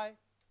given by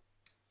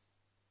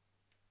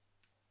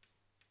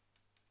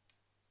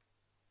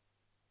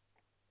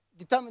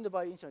determined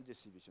by initial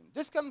distribution.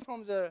 This comes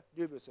from the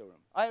Liouville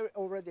theorem. I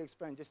already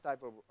explained this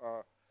type of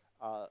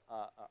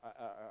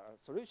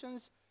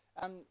solutions,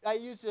 and I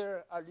use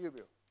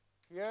Liouville.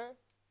 Here,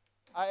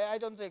 I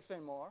don't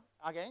explain more.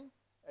 Again,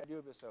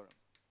 Liouville theorem.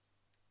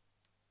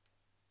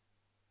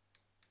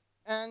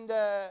 And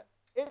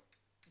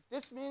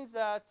this means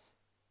that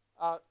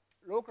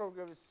local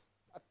Liouville's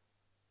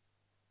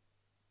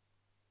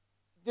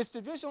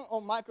distribution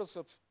of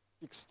microscopes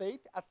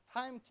state at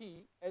time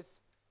t is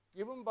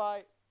given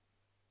by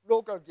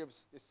local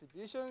Gibbs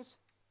distributions,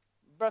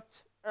 but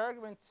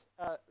arguments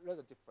are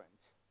rather different.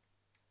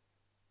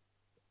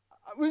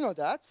 We know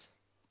that.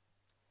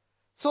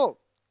 So,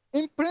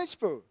 in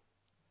principle,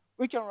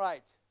 we can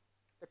write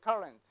the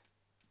current.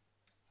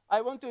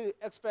 I want to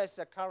express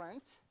the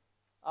current.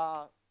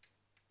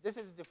 This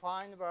is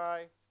defined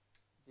by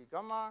the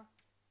gamma,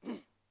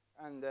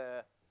 and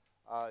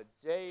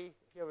J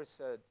here is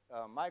a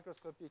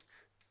microscopic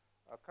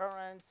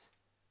current,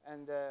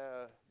 and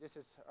this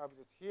is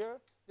object here.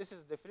 This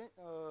is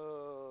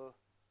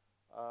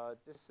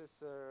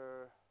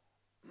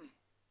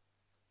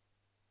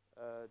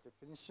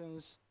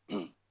definitions.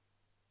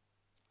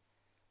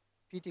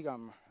 PT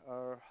gamma.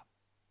 I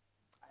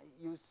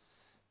use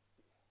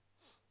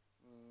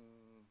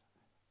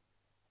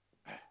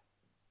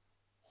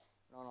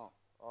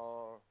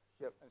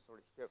here. I'm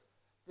sorry. Here.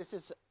 This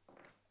is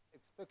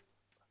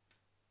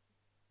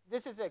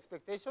This is the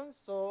expectation.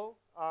 So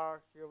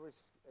here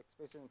is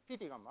expression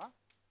PT gamma.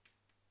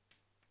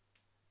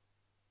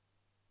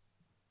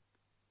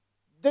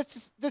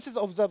 This is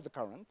observed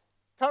current.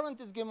 Current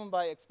is given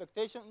by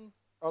expectation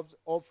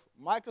of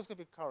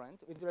microscopic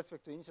current with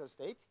respect to initial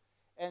state,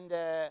 and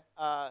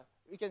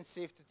we can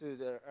shift to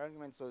the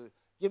argument. So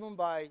given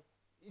by,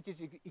 it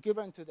is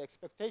equivalent to the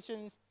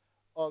expectations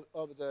of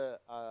the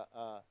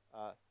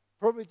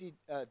probability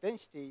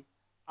density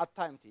at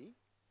time t,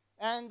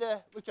 and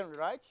we can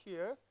write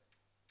here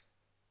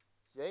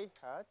J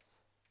hat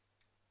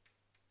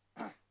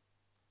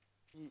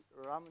P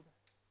lambda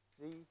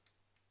Z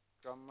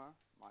gamma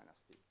minus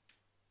t.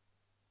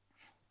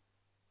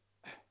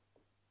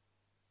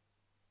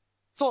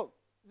 So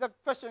the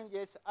question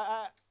is,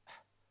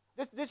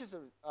 this is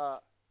a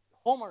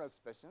Homer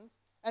expression,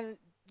 and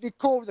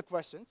recall the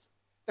questions.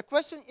 The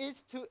question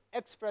is to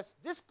express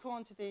this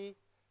quantity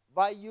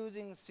by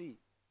using C,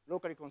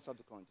 locally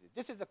conserved quantity.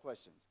 This is the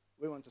question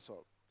we want to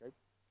solve. Okay.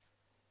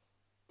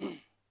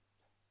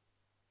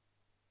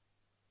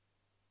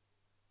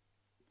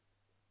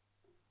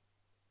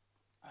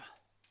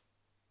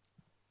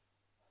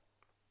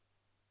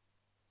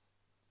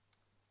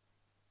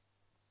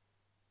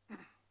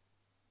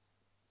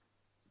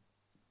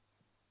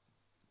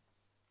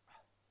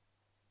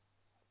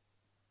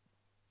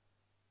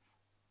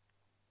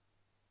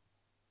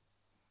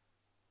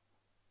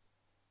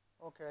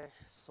 Okay,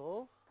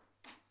 so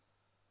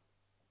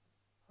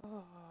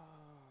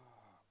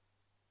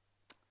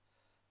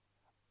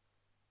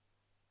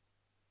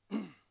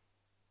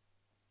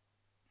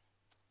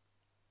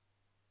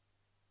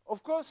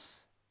of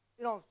course,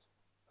 here are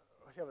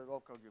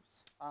local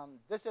groups.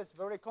 This is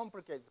very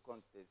complicated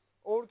quantities.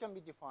 All can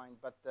be defined,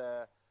 but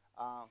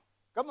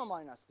gamma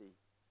minus t.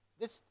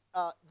 This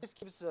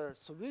gives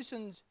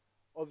solutions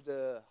of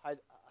the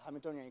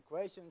Hamiltonian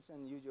equations,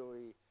 and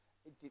usually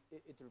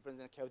it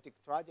represents a chaotic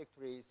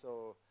trajectory,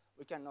 so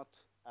we cannot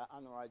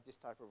analyze this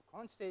type of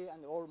quantity,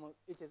 and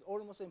it is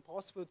almost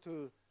impossible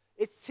to,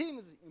 it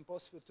seems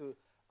impossible to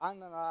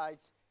analyze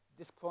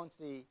this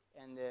quantity,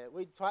 and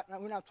we're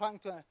now trying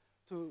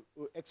to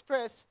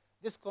express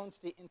this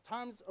quantity in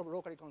terms of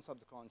locally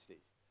conserved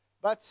quantities.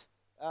 But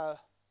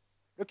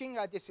looking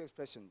at this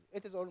expression,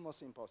 it is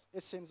almost impossible.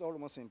 It seems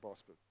almost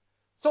impossible.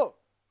 So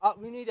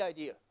we need an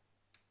idea.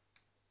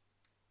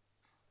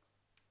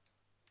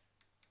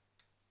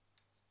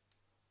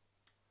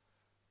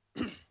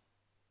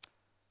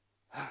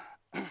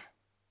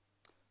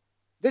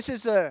 This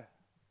is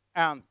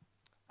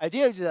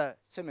idea is the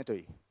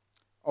symmetry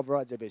of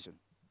large deviation.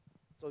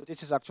 So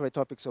this is actually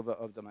topics of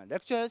my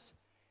lectures.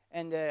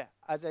 And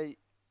as I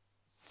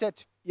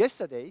said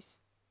yesterday,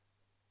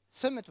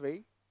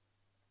 symmetry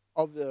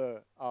of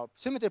the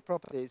symmetry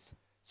properties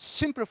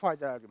simplify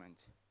the argument.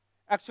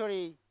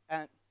 Actually,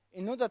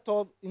 in order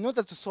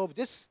to solve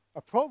this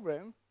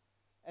problem,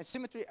 a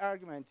symmetry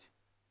argument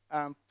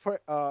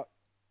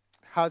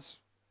has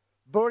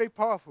very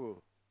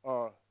powerful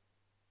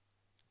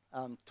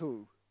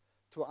tool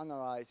to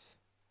analyze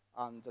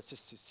the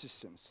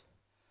systems.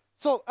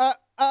 So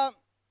I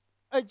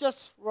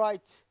just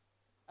write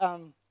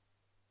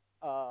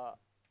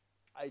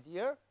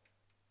idea.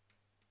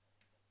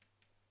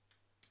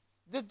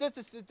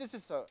 This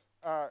is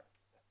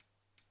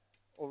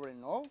already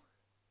know.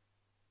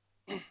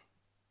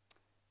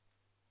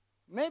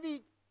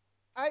 Maybe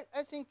I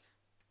think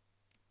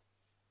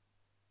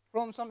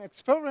from some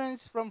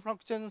experience from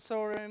fluctuation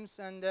theorems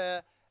and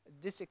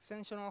this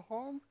extensional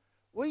home,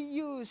 we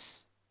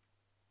use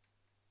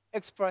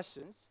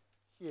expressions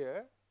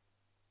here.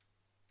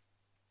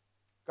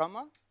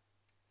 Gamma.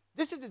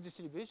 This is the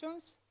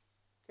distributions.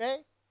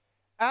 Okay.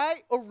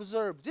 I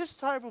observe this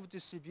type of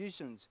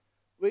distributions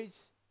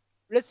with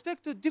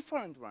respect to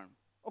different one.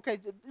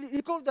 Okay.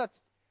 Recall that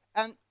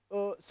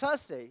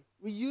Sasa,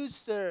 we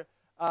use the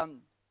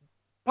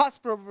path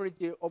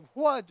probability of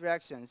forward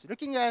directions.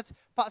 Looking at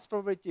path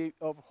probability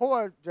of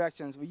forward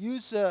directions, we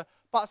use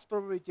path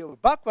probability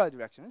of backward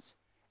directions.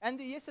 And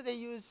yesterday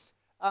used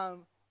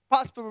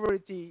path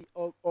probability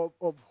of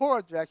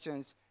forward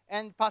directions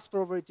and path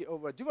probability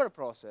of a dual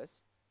process.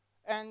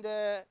 And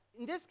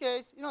in this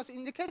case, so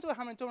in the case of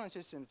Hamiltonian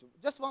systems,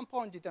 just one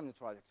point determines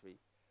the trajectory.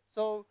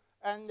 So,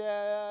 and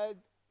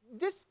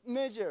this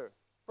measure,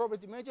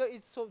 probability measure,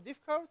 is so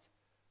difficult.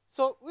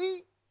 So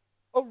we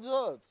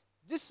observe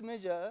this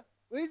measure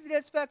with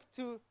respect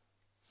to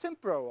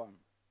simpler one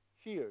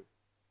here.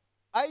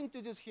 I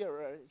introduce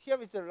here, here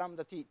is a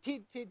lambda t.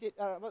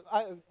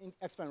 I'll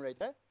explain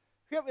later.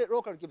 Here is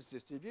local Gibbs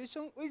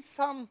distribution with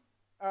some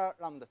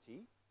lambda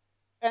t.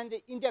 And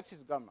the index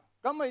is gamma.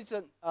 Gamma is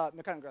a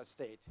mechanical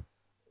state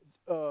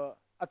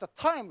at the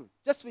time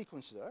just we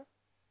consider.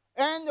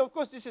 And of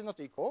course, this is not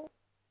equal.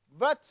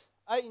 But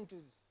I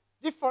introduce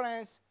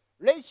difference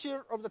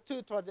ratio of the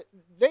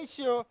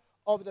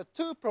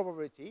two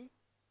probability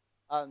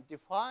and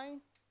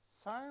define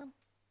some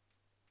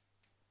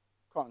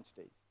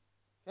quantities.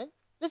 Okay?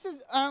 This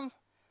is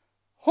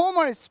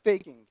formally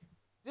speaking,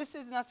 this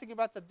is nothing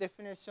but the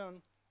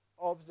definition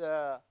of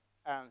the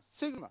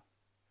sigma.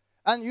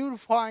 And you'll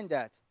find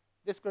that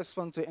this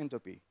corresponds to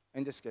entropy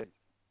in this case.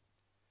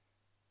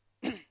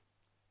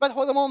 But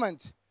for the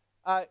moment,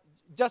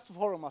 just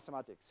follow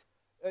mathematics.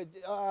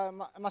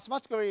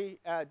 Mathematically,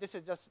 this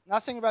is just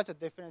nothing but the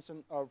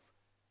definition of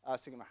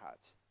sigma hat.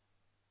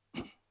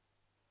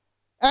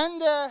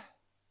 And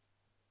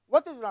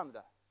what is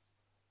lambda?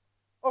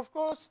 Of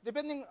course,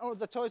 depending on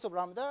the choice of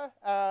lambda,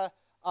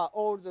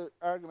 all the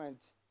argument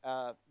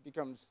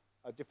becomes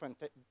a different,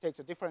 takes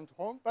a different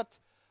form. But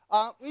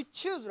we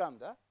choose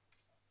lambda.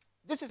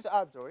 This is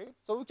arbitrary,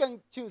 so we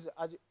can choose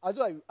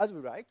as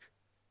we like.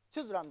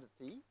 Choose lambda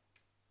t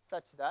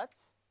such that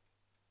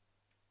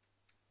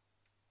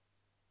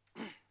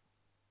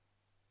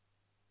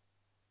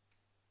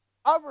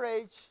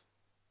average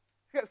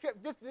here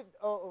this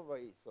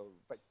wait, so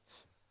but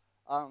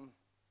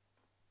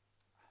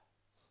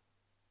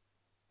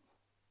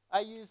I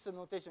use the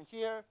notation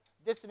here.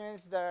 This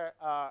means the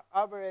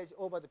average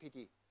over the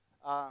PT.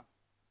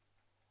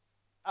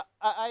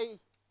 I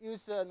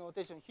use the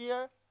notation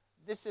here.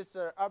 This is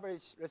the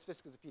average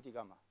respect to the PT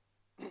gamma.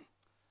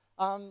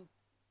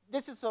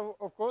 This is,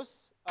 of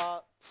course,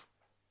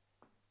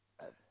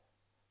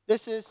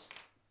 this is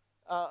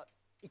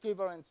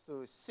equivalent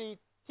to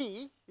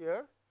CT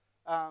here.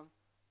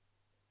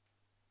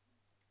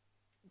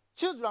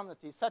 Choose lambda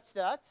t such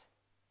that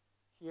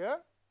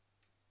here,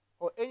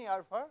 or any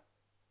alpha,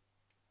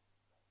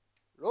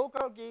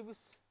 local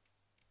gives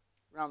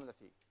lambda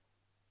t.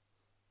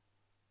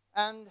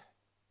 And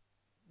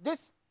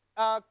this,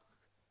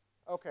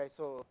 okay,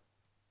 so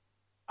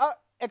our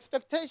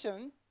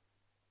expectation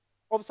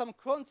of some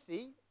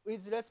quantity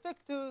with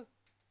respect to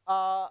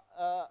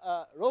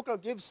local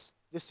Gibbs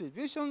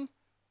distribution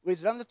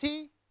with lambda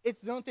t, it's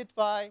denoted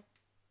by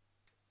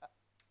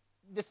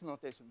this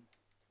notation.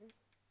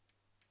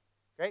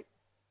 Okay.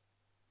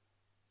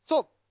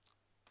 So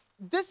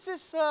this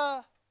is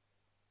a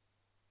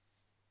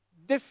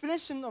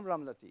definition of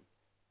lambda t.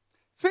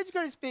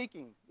 Physically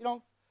speaking,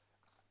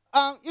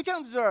 you can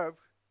observe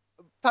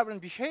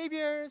turbulent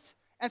behaviors,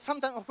 and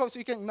sometimes, of course,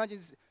 you can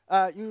imagine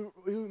you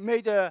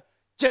made a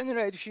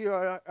generate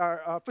here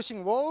a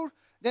pushing wall,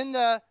 then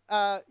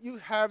you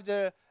have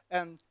the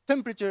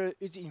temperature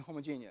is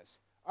inhomogeneous.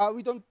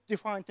 We don't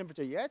define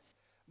temperature yet,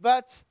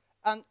 but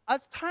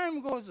as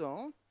time goes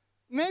on,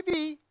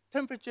 maybe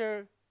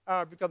temperature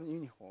becomes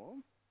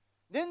uniform.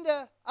 Then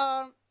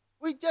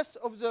we just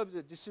observe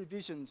the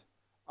distribution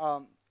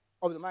of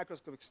the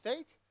microscopic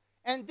state,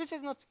 and this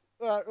is not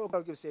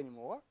local Gibbs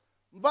anymore.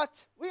 But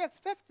we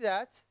expect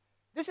that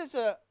this is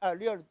a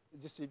real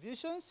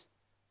distributions,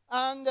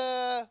 and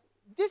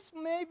this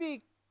may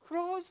be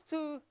close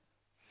to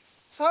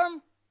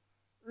some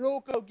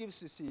local Gibbs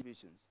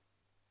distributions.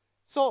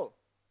 So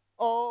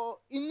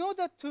in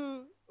order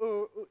to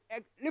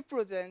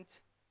represent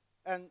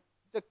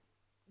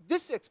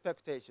these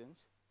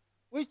expectations,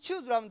 we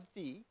choose lambda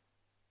t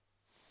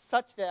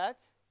such that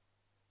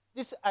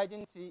this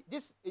identity,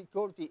 this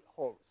equality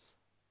holds.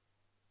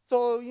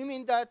 So you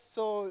mean that,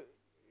 so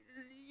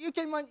you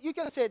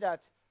can say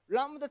that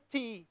lambda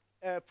t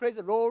plays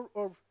a role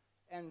of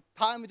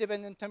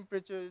time-dependent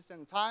temperatures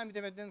and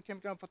time-dependent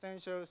chemical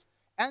potentials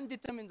and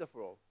determine the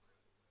flow.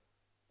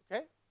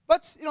 Okay,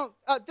 but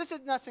this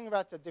is nothing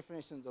about the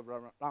definitions of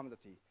lambda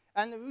t,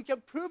 and we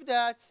can prove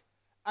that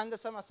under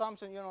some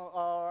assumption.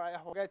 I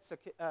forget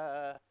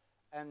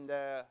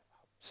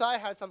psi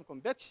has some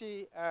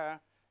convexity.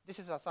 This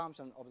is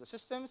assumption of the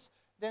systems.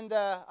 Then in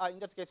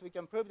that case, we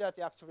can prove that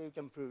actually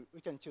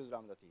we can choose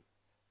lambda t.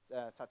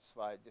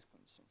 Satisfy these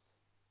conditions.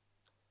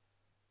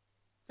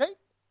 Okay,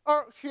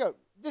 or here,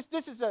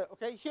 this is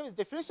okay. Here is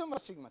definition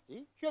of sigma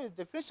t. Here is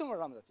definition of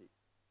lambda t.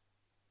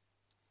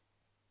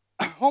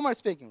 Formally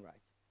speaking,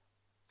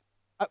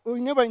 right? We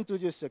never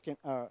introduced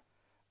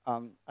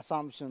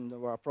assumptions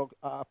or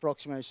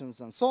approximations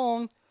and so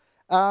on.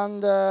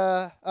 And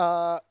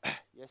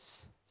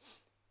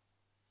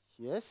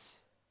yes,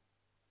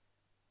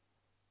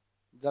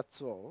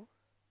 that's all.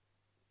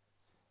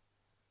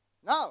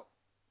 Now,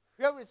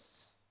 here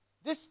is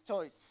this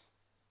choice,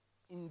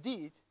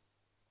 indeed,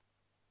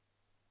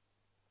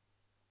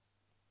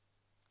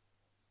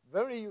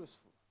 very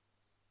useful.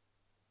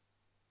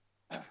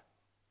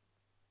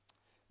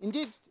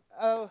 Indeed,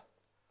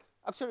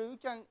 actually, we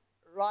can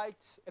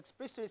write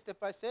explicitly step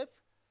by step,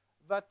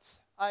 but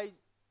I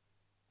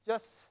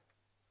just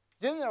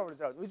general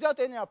result without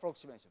any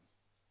approximation.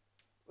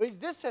 With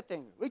this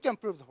setting, we can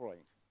prove the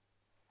following.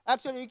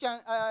 Actually, you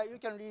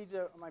can read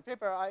my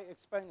paper. I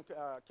explain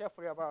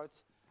carefully about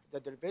the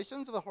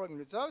derivations of the following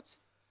results.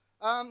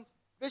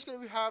 Basically,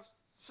 we have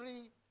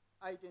three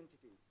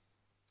identities.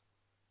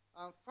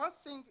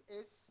 First thing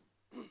is,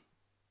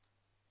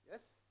 yes,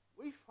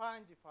 we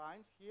find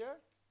defined here.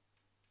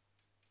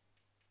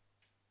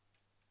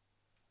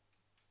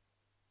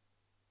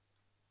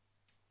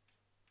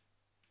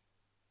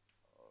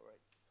 All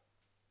right.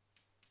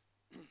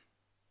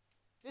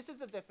 This is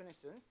the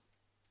definition.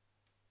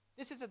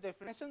 This is the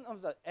definition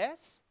of the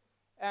S.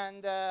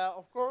 And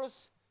of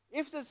course,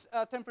 if this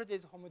temperature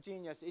is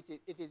homogeneous,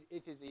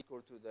 it is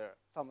equal to the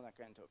thermodynamic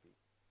entropy.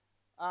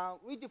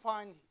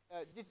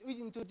 We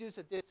introduce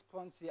this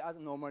quantity as a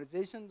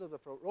normalization of the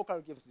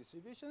local Gibbs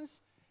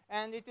distributions,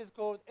 and it is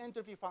called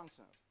entropy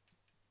functional.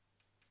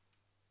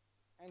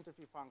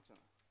 Entropy functional.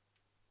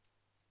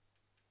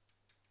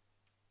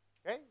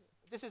 Okay,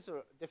 this is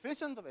a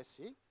definition of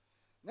SC.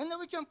 Then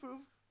we can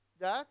prove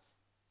that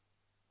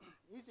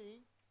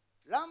easily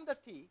lambda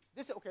t.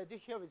 This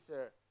here is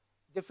a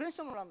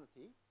definition of lambda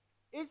t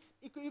is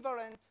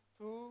equivalent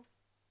to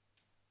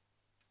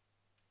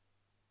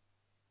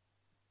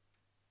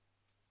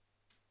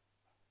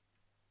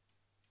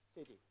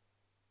CT.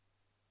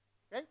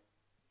 Okay?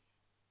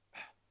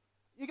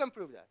 You can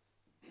prove that.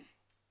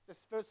 Just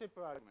very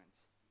simple argument.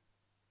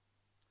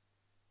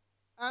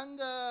 And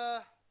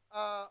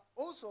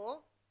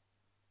also,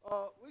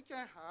 we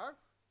can have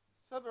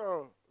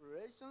several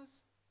relations,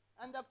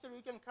 and after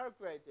we can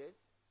calculate it,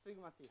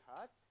 sigma t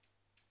hat.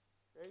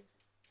 Okay?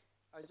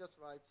 I just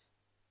write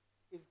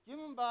is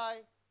given by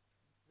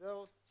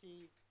 0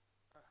 t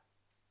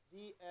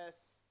ds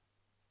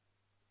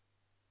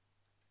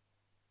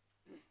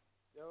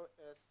 0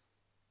 s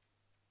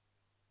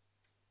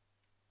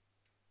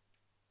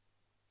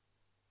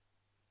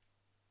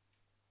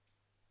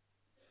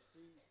c.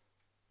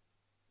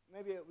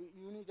 Maybe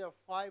you need a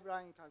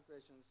 5-line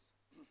calculations.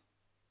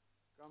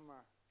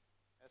 Gamma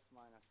s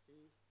minus t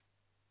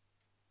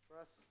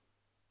plus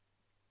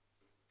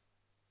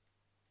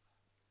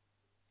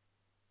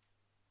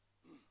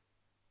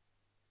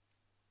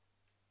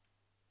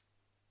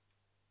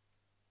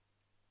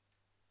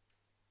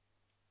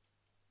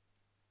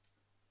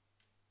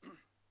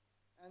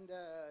and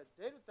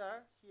delta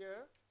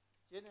here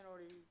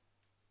generally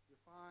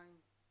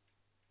defined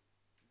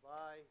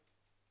by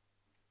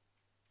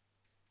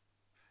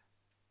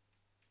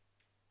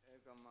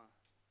gamma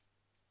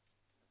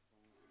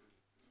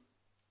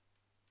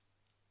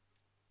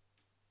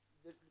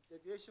the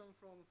deviation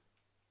from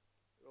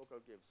local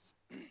Gibbs.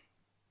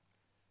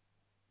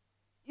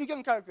 You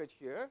can calculate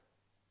here.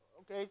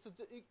 Okay, so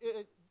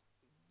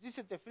this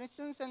is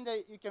definitions, and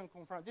you can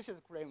confirm. This is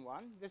claim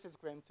 1. This is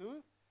claim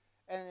 2.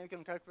 And you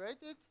can calculate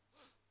it.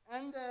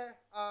 And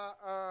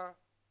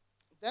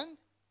then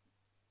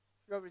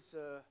here is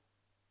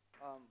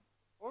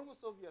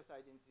almost obvious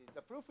identity.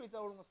 The proof is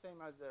almost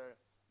same as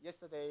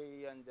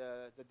yesterday and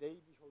the day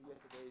before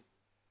yesterday's.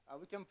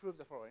 We can prove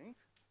the following.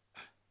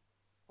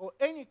 For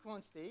any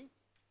quantity,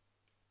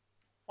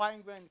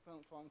 fine-grained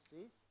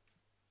quantities,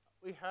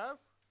 we have,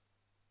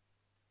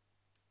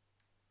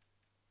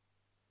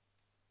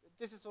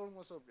 this is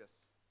almost obvious.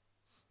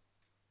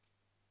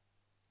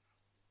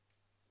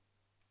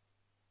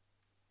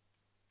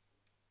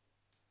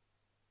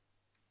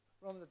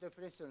 From the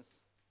definitions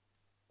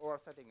or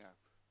setting up.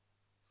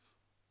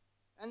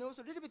 And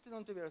also a little bit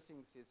non-trivial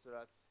things is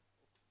that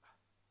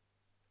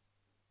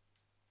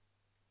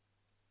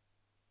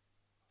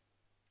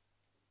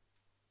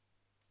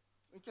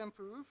we can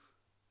prove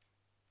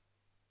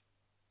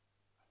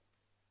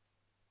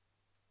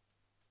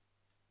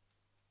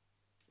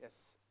yes.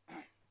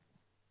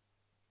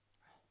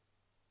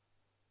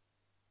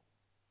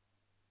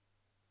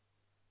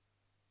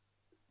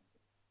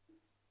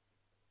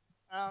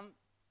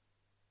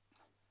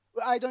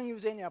 I don't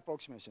use any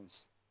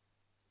approximations.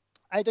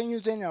 I don't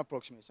use any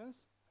approximations.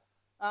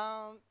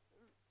 But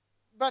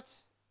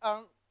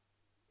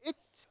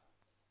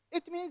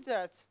it means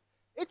that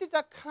it is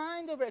a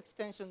kind of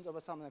extension of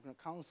a thermodynamic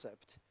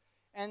concept.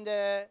 And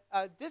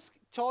this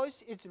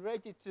choice is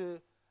related to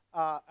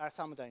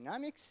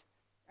thermodynamics.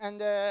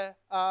 And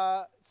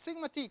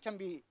sigma t can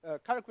be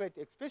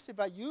calculated explicitly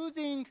by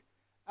using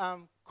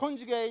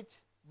conjugate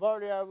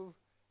variable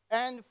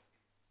and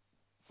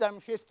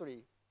some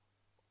history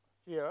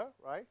here,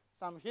 right?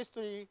 Some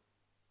history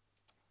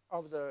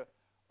of the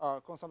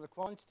consumed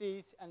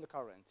quantities and the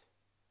current,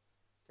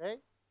 okay?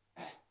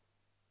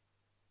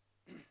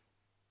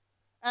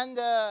 And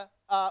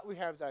we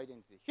have the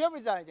identity. Here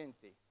is the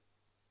identity.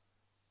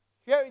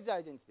 Here is the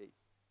identity.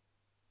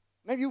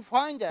 Maybe you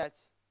find that,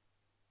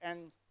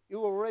 and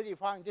you already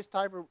find this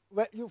type of,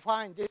 you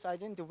find this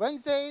identity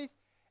Wednesdays,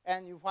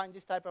 and you find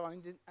this type of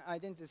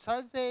identity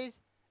Thursdays,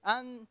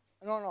 and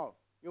no,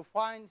 you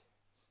find,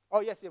 oh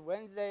yes,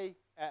 Wednesday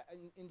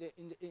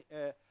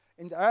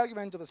in the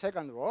argument of the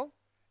second row.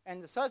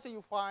 And thirdly,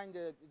 you find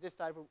this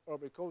type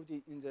of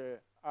equality in the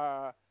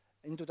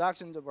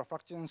introduction of a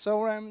fluctuation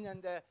theorem.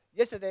 And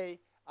yesterday,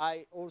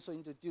 I also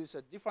introduced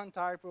a different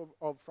type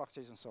of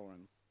fluctuation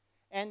theorem.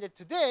 And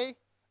today,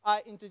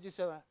 I introduce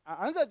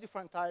another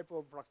different type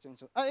of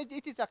fluctuation.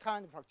 It is a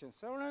kind of fluctuation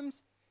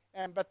theorems,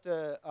 but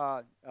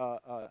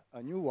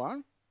a new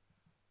one.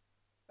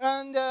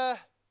 And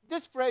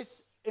this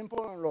plays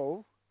important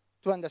role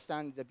to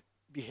understand the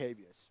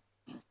behaviors.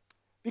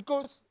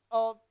 Because,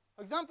 for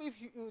example,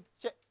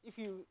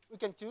 we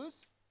can choose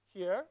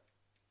here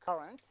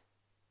current,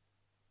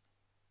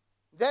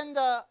 then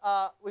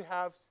we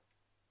have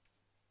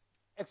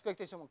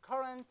expectation of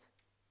current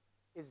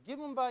is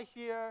given by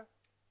here,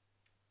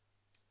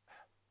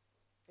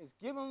 is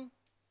given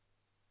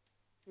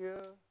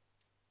here,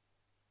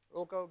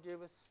 local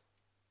gives,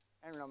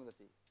 and lambda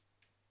t.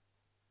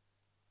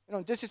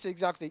 This is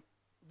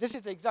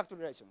exact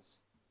relations.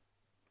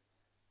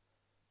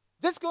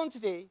 This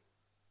quantity,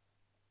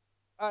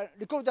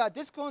 recall that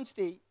this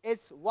quantity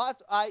is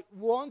what I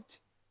wanted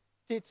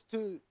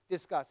to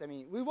discuss. I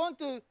mean, we want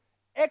to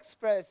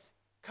express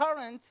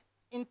current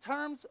in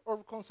terms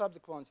of conserved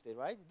quantity,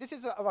 right? This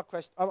is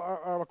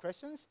our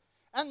questions.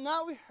 And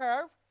now we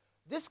have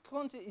this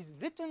quantity is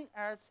written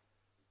as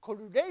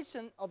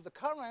correlation of the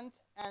current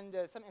and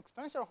some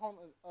exponential form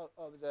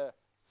of the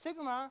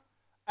sigma,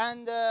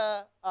 and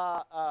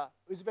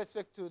with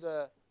respect to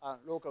the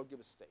local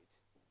given state.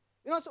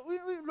 So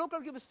local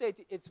given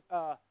state is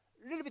a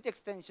little bit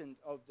extension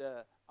of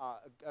the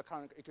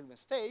current equilibrium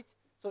state,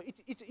 so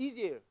it's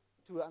easier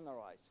to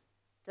analyze.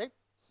 Okay,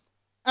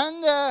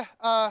 and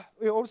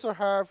we also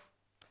have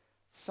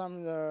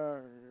some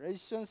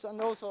relations,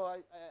 and also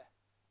I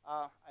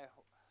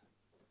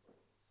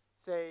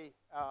say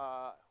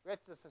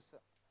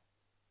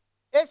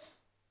S.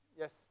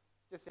 Yes,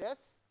 this is S.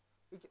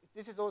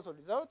 This is also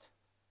result.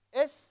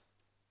 S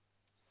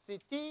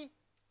Ct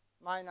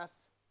minus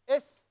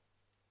S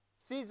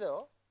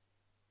C0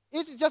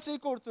 is just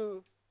equal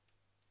to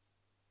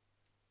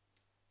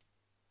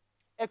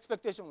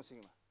expectation of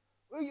sigma.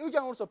 We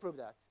can also prove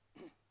that.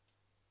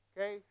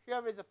 Okay,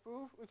 here is a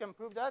proof. We can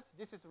prove that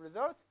this is the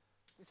result.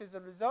 This is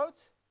the result.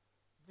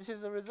 This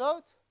is the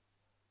result.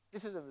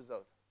 This is the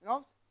result.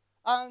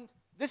 And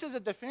this is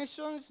the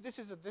definitions. This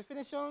is the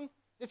definition.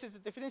 This is the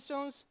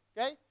definitions.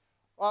 Okay,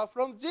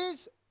 from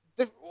these.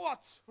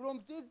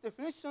 From these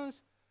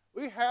definitions,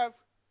 we have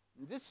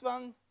this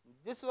one,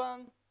 this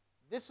one,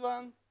 this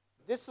one,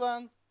 this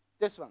one,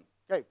 this one.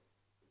 Okay.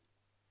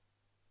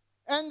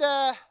 And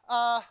yes.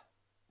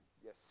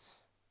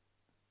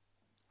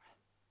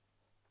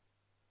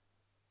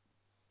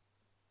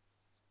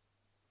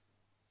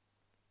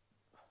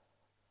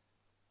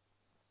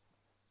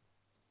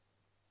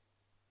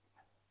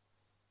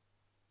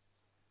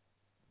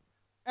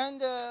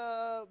 And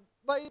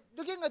by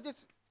looking at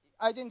this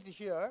identity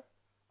here,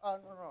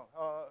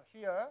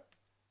 here,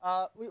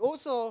 we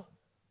also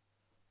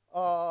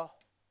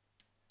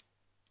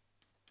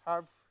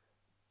have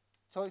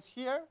choice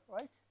here,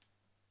 right?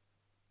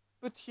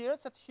 Put here,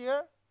 set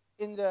here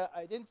in the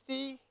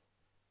identity.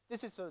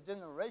 This is the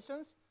general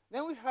relations.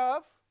 Then we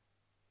have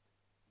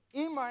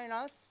E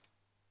minus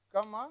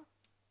gamma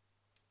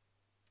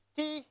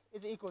T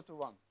is equal to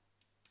 1.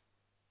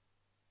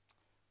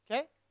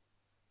 Okay?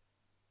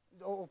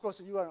 Of course,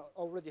 you are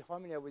already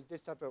familiar with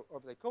this type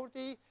of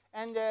equality.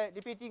 And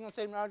repeating the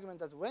same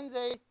argument as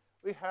Wednesday,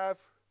 we have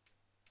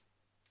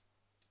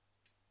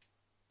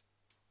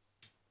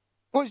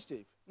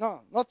positive.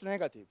 No, not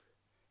negative.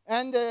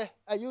 And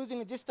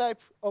using this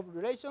type of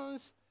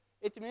relations,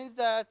 it means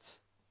that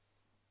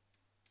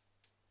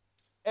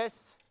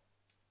S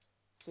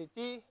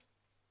Ct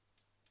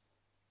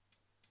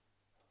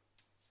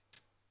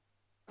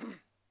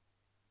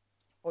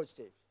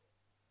positive.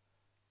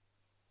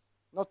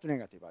 Not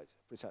negative,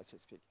 precisely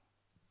speaking.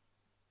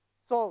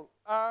 So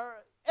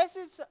S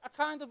is a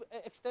kind of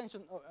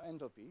extension of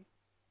entropy,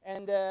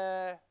 and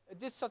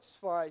this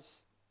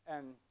satisfies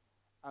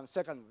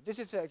second. This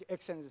is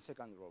extends the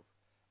second rule.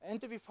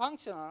 Entropy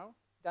functional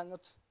does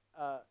not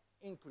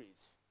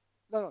increase.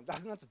 No,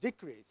 does not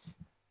decrease.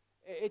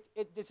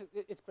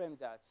 It claims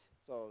that.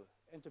 So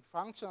entropy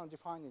functional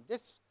defined in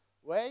this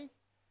way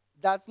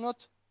does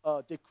not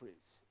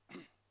decrease.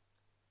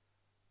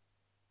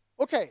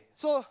 Okay,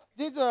 so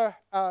these are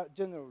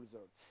general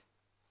results.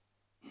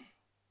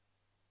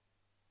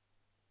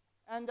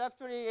 And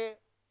actually,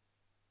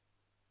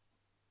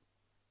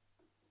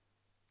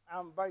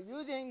 by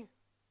using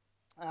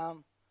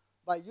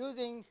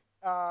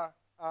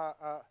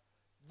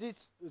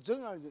this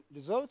general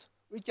result,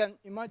 we can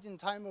imagine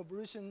time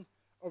evolution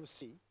of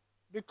C,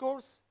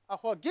 because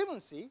for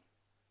given C,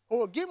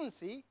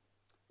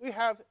 we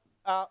have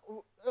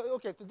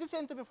okay. So this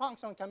entropy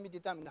function can be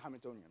determined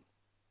Hamiltonian.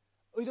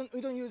 We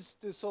don't use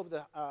to solve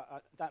the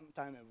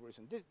time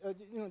evolution. This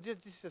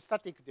is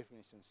static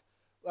definitions.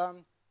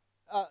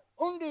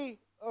 Only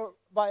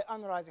by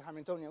analyzing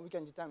Hamiltonian we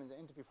can determine the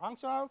entropy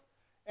functional,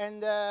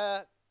 and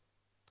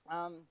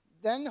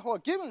then for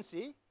given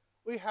C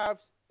we have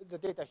the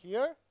data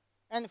here,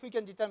 And if we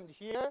can determine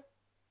here,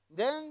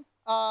 then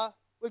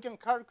we can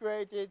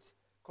calculate it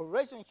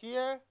correlation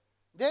here.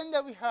 Then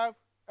we have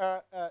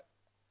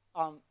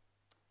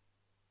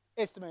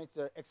estimate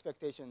the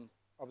expectation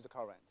of the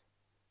current.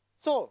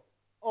 So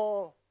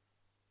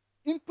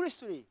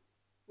implicitly,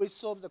 we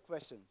solve the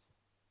questions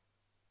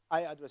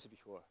I addressed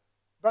before.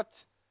 But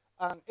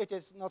it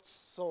is not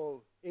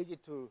so easy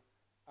to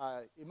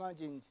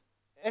imagine,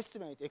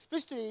 estimate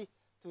explicitly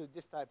to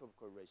this type of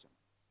correlation.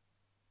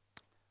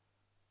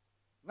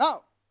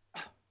 Now,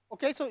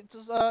 okay, so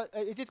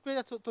is it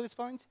clear to this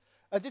point?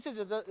 This is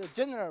the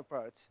general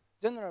part.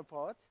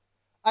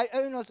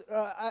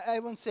 I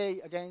won't say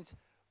again,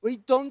 we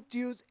don't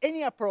use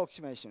any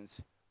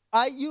approximations.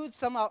 I use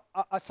some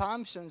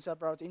assumptions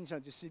about initial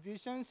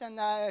distributions, and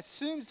I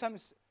assume some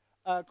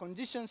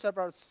conditions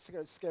about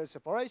scale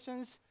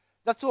separations.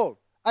 That's all.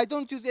 I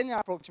don't use any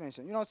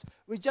approximation.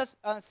 We just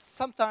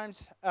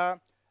sometimes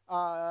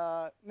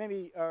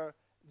maybe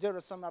there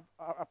are some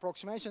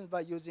approximations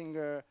by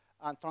using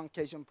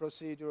truncation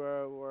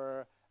procedure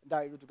or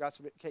dilute gas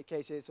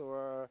cases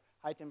or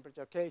high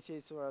temperature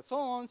cases or so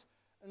on.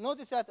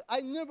 Notice that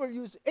I never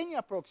use any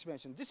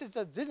approximation. This is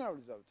the general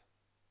result.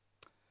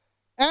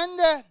 And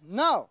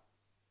now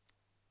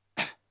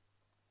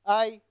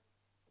I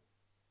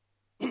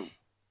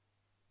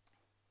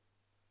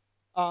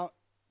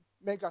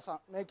make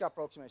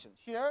approximation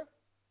here.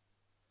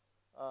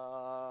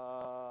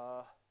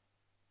 I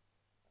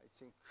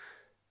think,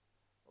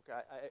 okay,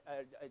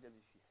 I did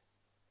it here.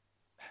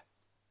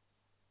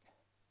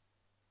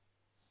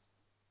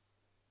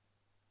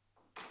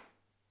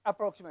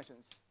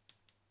 Approximations.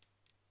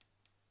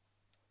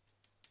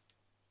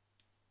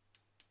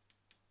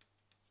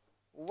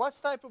 What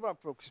type of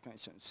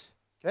approximations?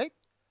 Okay,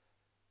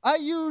 I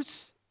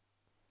use,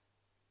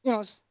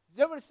 I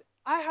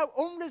have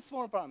only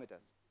small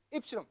parameters.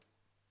 Epsilon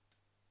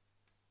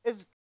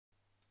is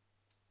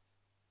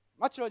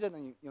much larger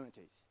than unit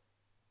 8.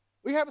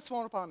 We have a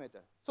small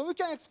parameter, so we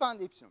can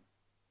expand epsilon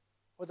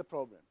for the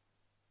problem.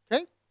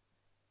 Okay.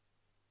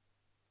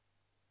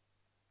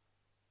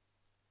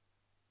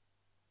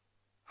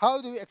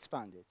 How do we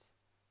expand it?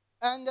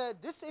 And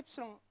this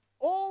epsilon,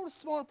 all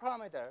small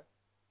parameter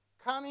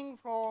coming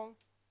from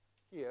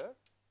here,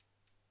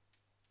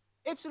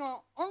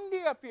 epsilon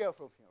only appear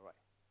from here, right?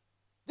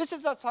 This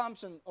is the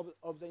assumption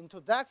of the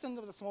introduction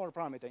of the small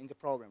parameter in the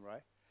problem,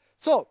 right?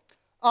 So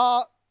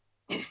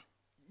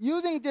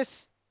using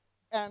this,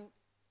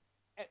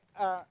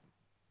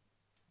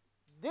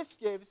 this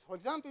gives, for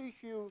example,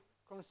 if you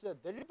consider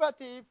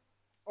derivative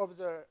of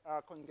the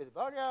conjugate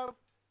variable,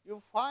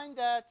 you find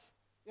that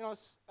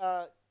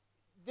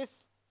this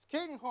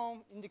scaling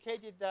home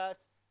indicated that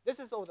this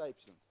is order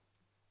epsilon.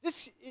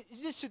 This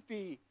should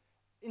be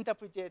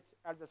interpreted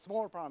as a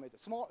small parameter,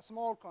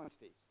 small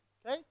quantities.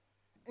 Okay.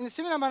 In a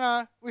similar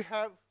manner, we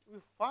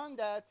found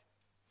that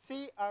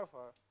C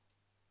alpha,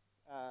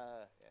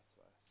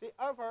 C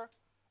alpha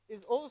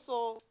is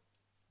also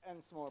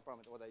a small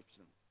parameter order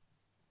epsilon.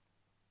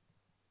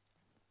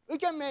 We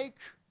can make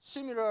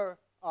similar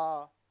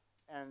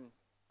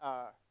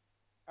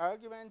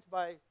argument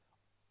by.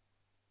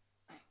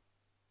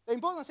 The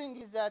important thing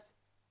is that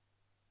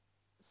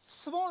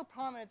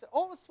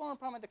all small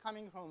parameter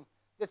coming from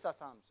this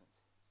assumption.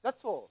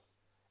 That's all.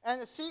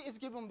 And C is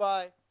given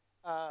by,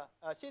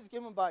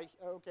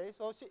 okay,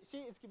 so C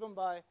is given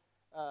by,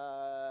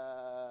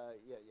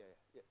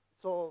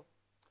 So,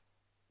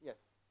 yes.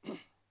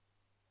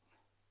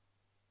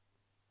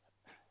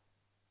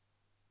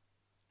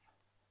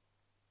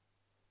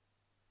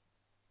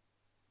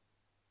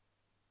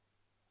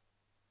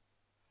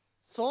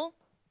 So,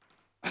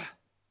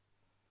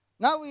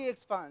 now we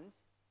expand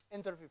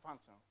entropy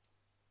functional.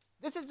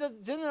 This is the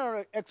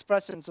general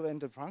expressions of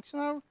entropy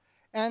functional,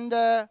 and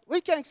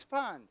we can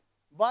expand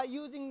by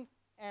using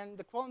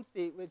the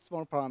quantity with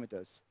small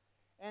parameters.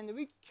 And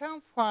we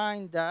can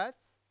find that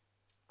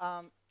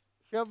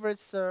here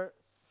is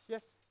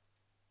yes,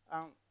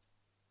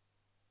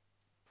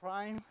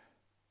 prime.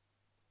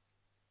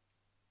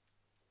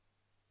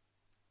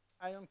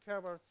 I don't care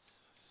about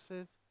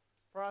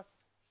plus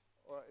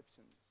or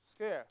epsilon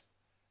square.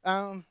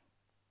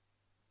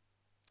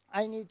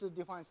 I need to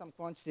define some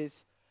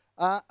quantities.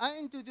 I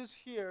introduce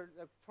here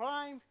the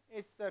prime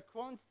is the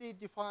quantity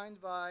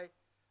defined by,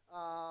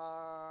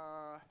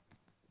 I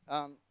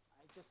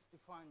just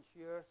defined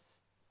here,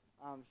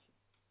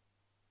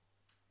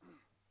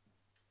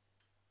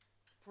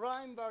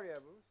 prime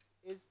variable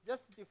is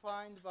just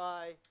defined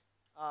by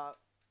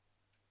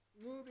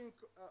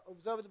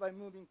observed by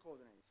moving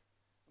coordinate.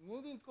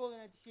 Moving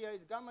coordinate here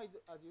is gamma is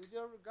as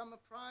usual. Gamma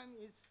prime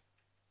is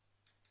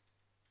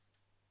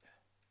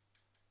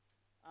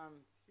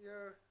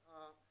here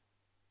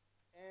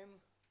M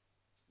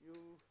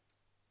U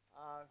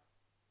R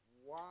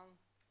 1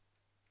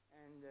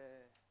 and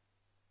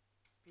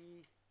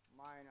P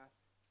minus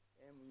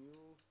M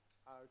U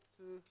R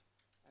 2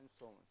 and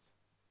so on.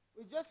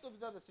 We just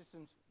observe the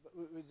systems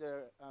with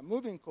the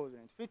moving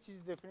coordinate, which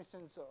is the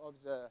definitions of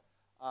the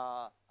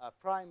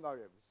prime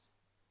variables.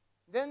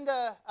 Then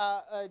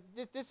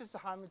this is the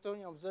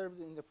Hamiltonian observed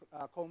in the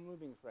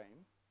co-moving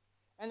frame.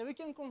 And we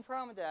can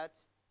confirm that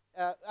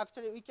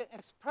actually we can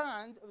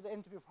expand the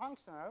entropy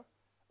functional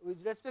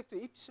with respect to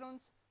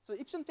epsilons. So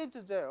epsilon tends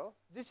to 0.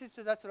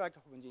 That's like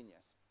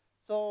homogeneous.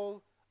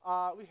 So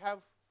we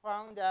have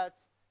found that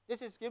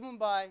this is given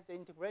by the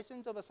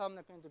integrations of a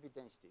thermodynamic entropy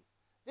density.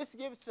 This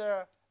gives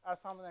a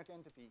thermodynamic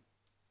entropy.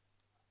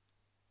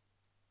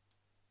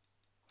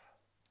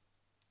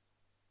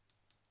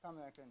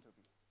 Thermodynamic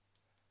entropy.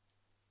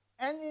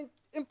 And the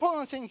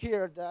important thing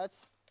here that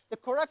the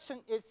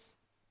correction is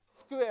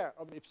square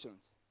of epsilon,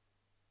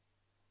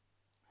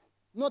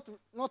 not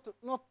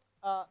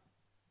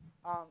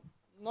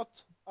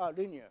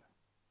linear.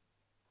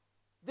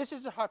 This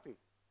is happy.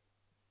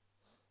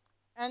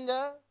 And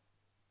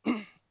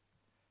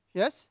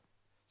yes,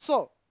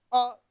 so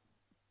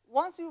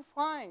once you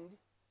find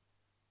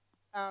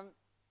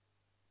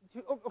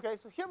okay,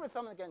 so here is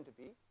thermodynamic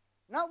entropy.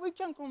 Now we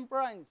can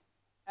combine,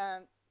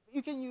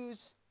 you can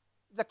use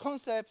the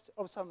concept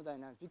of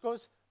thermodynamics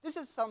because this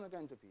is thermodynamic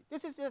entropy.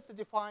 This is just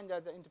defined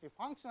as the entropy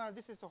functional.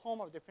 This is a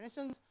Homo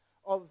definition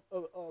of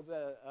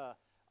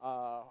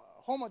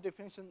Homo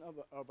definition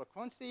of a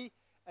quantity,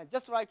 and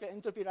just like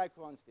entropy-like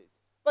quantities.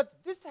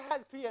 But this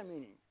has clear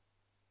meaning,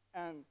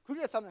 and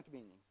clear thermodynamic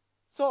meaning.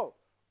 So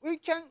we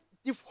can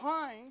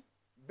define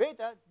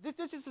beta.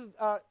 This is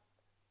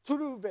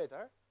true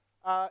beta.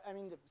 I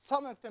mean, the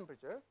thermodynamic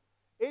temperature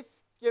is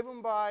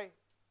given by,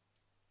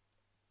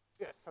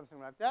 yes, something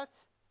like that.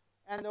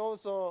 And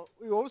also,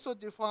 we also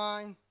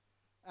define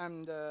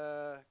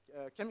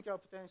chemical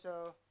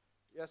potential.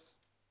 Yes.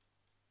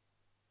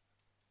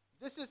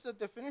 This is the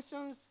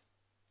definitions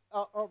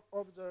of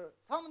the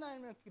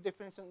thermodynamic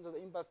definitions of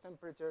the inverse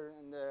temperature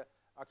and the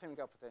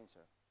chemical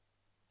potential.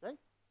 Okay.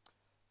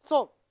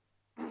 So,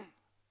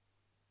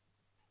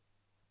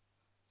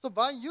 so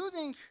by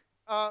using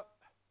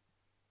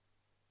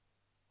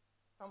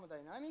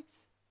thermodynamics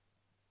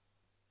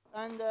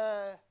and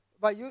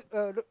by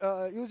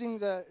using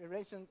the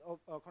relations of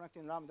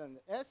connecting lambda and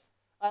S,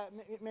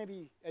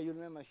 maybe you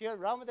remember here,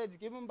 lambda is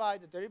given by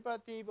the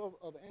derivative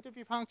of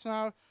entropy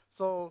functional.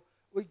 So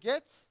we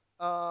get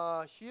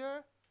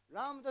here,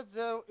 lambda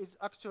 0 is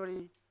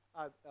actually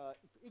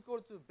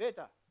equal to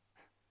beta.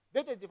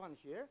 Beta is defined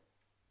here,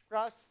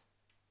 plus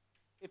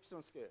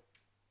epsilon square.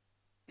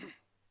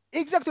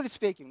 Exactly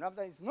speaking,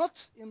 lambda is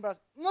not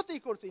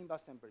equal to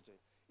inverse temperature.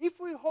 If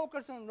we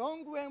focus on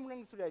long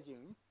wavelength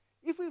regime,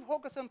 if we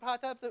focus on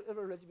part of the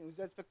regime with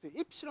respect to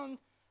epsilon,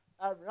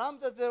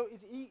 lambda 0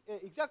 is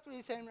exactly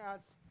the same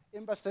as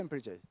inverse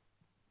temperature.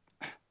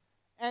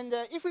 And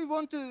if we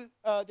want to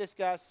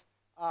discuss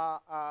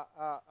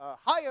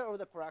higher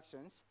order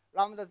corrections,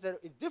 lambda 0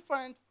 is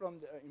different from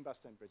the inverse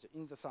temperature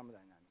in the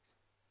thermodynamics.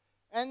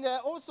 And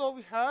also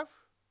we have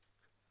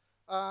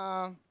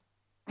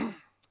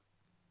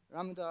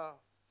lambda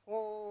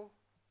 4,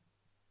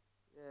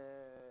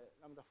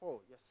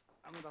 yes,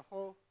 lambda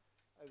 4.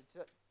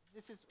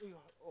 This is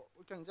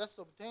we can just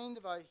obtain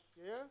by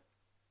here.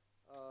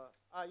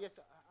 Yes,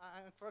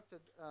 I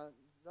corrected.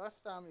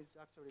 Last term is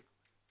actually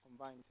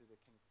combined to the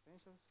chemical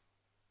potentials.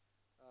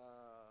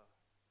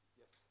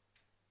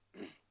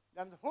 Yes,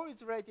 lambda 4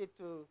 is related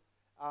to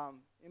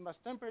inverse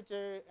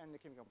temperature and the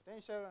chemical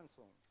potential and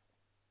so on.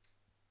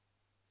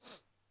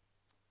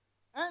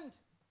 And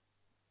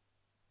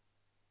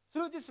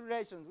through this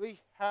relation, we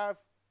have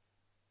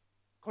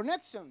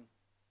connection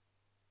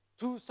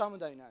to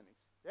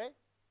thermodynamics. Okay.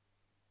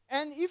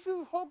 And if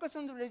you focus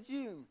on the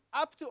regime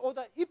up to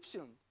order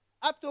epsilon,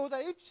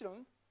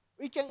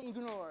 we can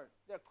ignore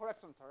the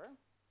correction term.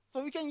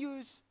 So we can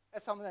use a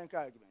thermodynamic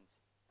argument.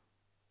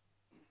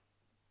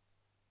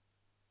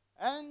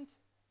 And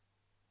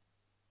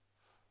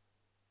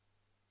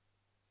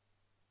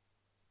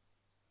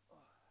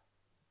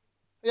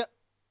yeah.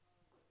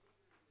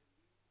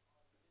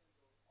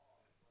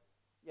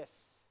 Yes.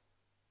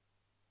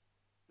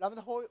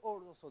 Lambda whole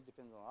also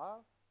depends on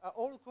R.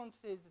 All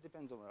quantities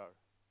depends on R.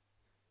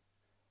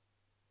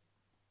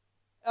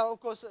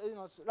 Of course,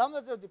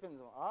 lambda 0 depends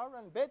on R,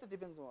 and beta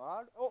depends on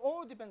R,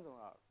 all depends on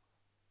R.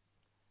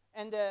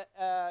 And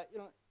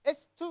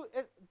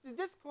S2,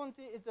 this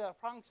quantity is a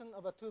function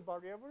of two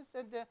variables,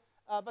 and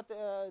but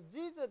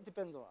these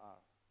depends on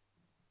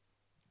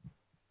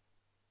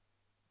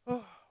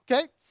R.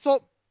 Okay,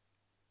 so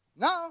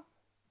now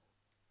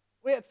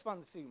we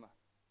expand sigma.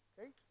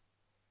 Okay,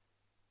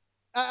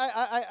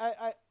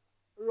 I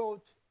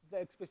wrote the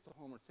explicit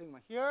form of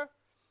sigma here,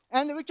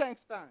 and we can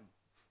expand.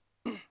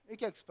 We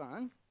can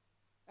expand,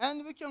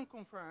 and we can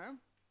confirm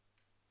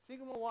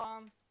sigma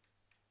 1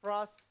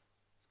 plus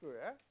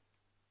square,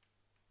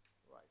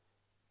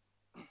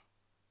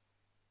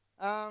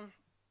 right?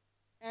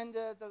 And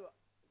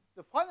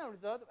the final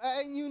result,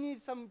 and you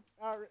need some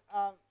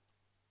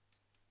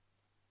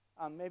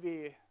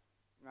maybe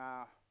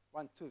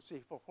 1, 2,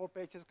 3, 4, 4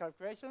 pages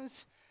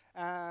calculations,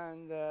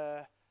 and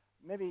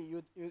maybe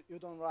you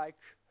don't like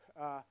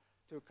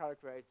to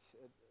calculate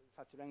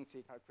such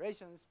lengthy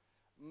calculations.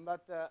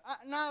 But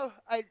now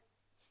I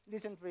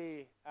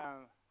recently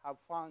have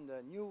found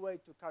a new way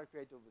to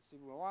calculate over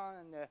sigma 1.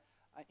 And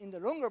in the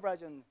longer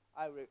version,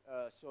 I will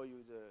show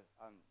you the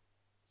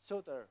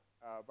shorter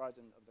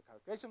version of the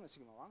calculation of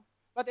sigma 1.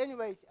 But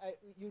anyway,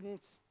 you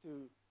need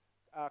to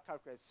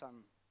calculate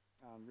some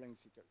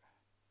lengthy,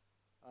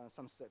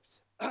 some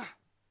steps.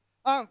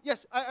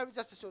 Yes, I will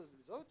just show the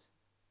result.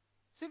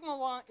 Sigma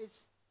 1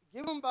 is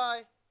given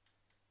by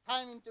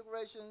time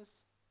integrations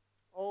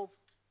of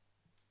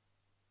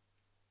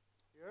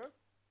here,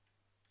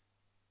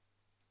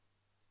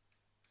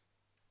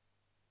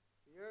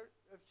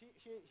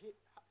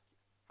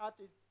 hat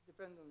is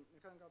depend on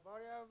mechanical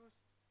variables,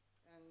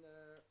 and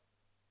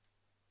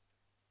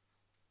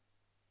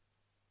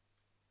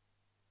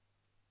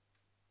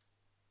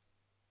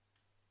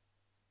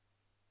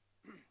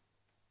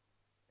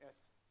yes,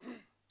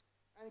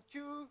 and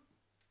Q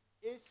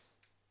is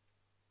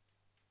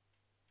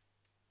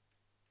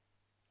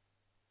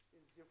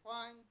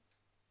defined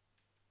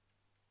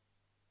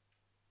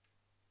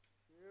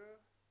here,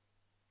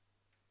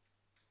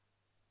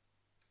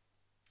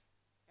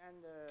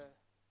 and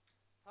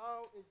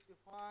tau is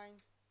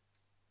defined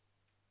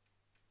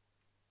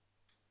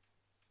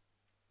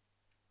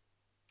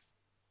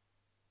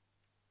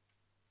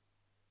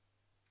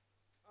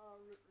a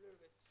little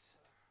bit.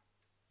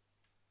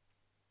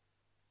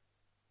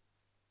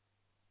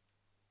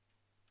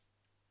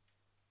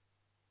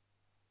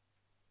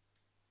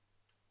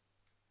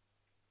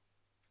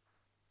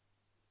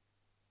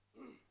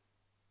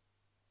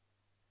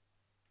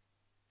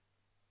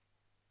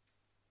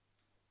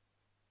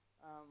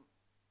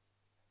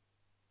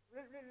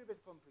 Little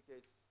bit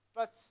complicated,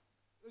 but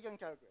we can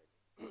calculate.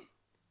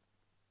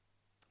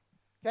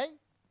 Okay,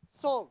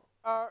 so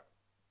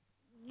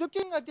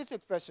looking at these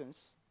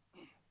expressions,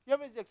 here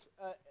is the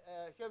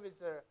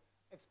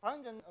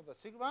expansion of the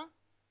sigma,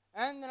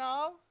 and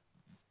now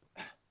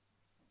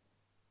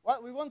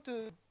what we want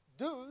to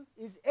do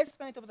is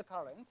estimate of the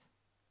current.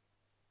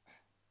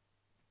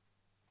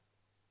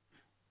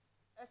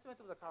 Estimate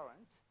of the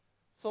current.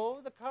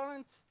 So the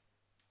current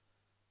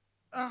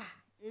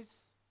is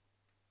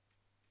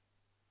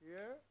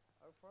here,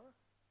 alpha.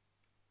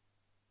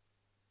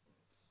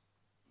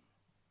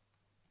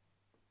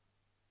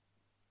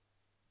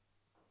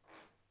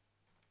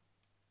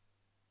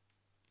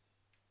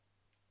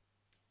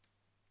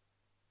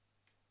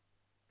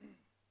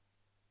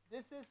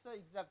 This is the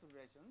exact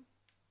relation.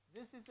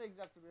 This is the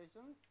exact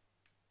relation.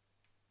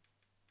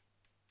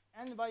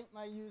 And by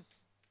my use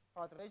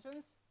part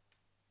relations,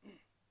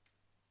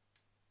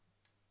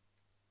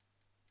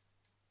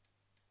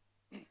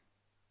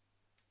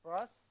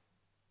 plus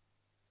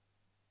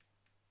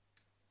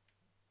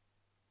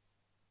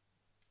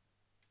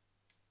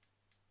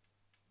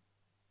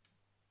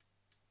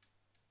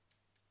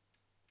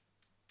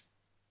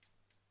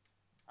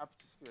up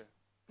to square.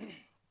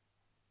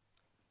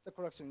 The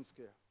correction is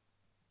square.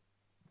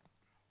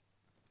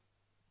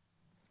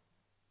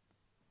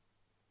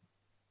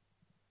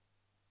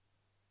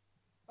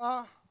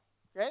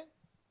 Okay.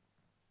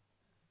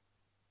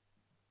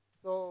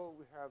 So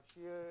we have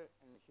here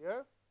and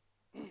here.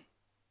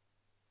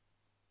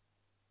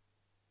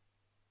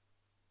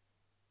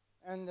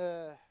 And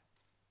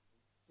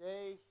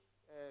J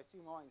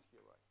sigma 1 is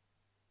here, right?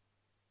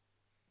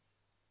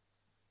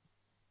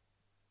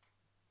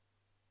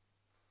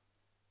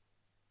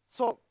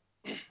 So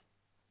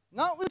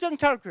now we can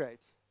calculate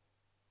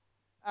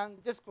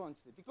this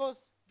quantity, because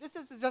this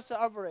is just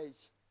the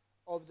average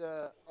of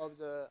the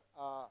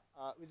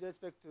with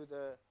respect to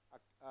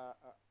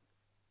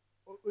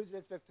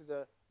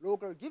the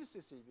local Gibbs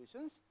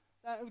distributions.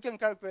 We can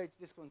calculate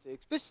this quantity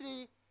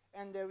explicitly,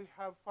 and we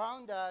have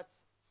found that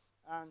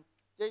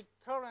J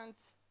current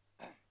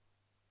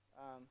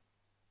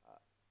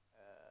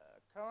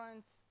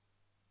current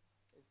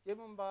is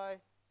given by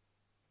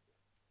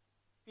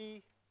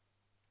P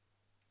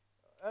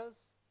S,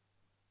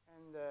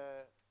 and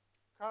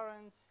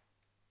current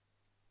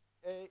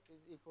A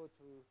is equal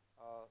to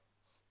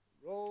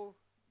rho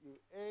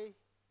UA,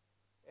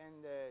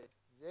 and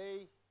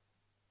J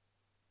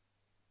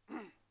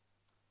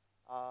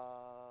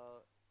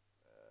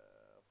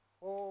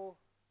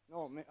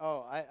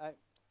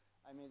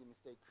I made a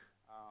mistake.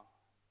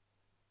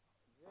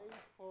 J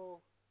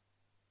for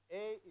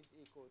A is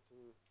equal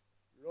to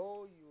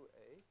rho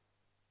UA.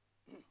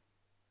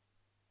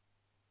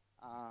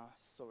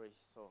 Sorry,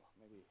 so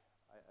maybe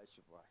I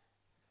should write.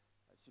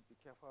 I should be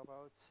careful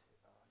about.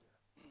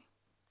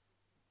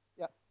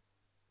 Yeah.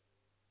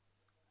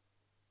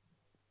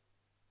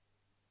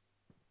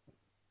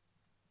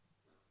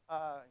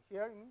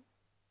 Here you mean?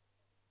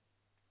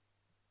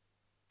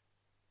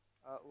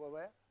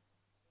 Where?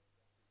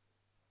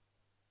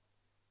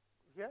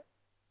 Here?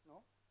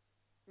 No.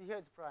 Here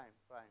is prime.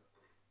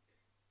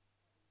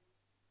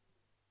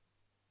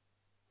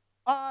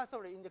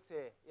 Sorry, index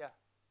A. Yeah.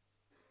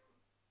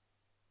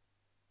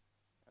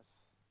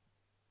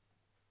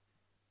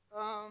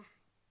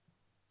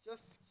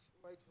 Just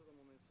wait for a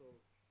moment. So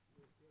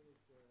here is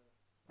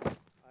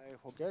I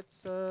forget.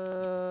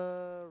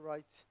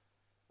 Right.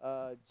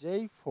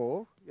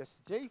 J4. Yes,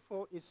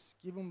 J4 is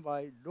given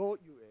by rho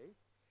UA,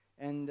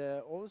 And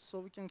also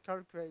we can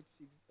calculate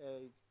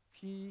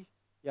P,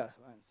 yeah,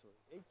 I'm sorry,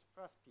 H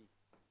plus P.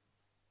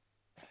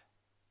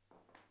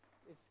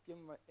 It's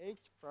given by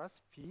H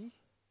plus P.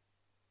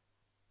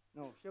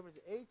 No, here is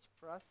H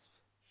plus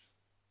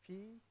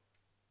P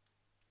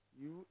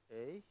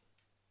UA.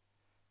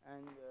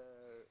 And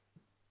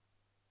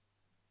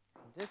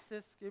this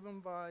is given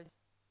by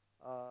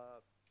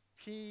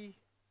P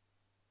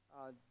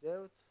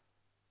delta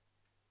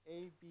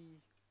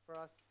AB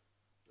plus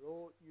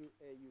rho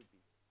UA UB.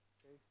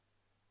 Okay?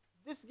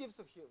 This gives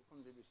a here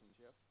contribution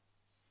here.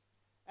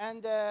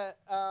 And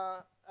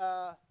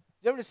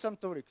there is some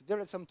toric. There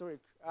is some toric.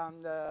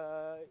 And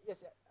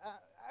yes,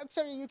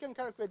 actually you can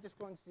calculate these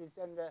quantities.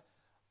 And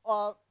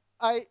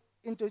I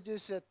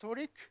introduce a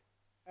toric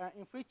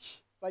in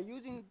which by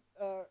using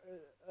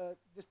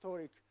this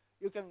toric,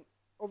 you can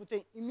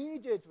obtain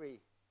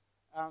immediately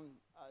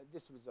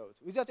this result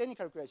without any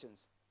calculations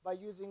by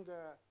using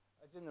a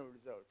general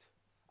result.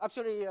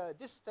 Actually,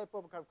 this type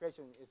of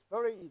calculation is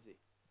very easy.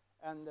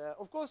 And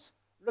of course,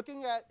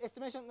 looking at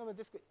estimation of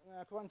this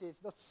quantity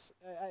is not,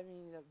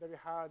 very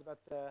hard,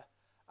 but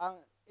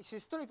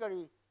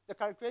historically, the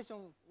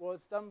calculation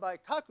was done by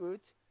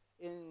Kakut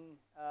in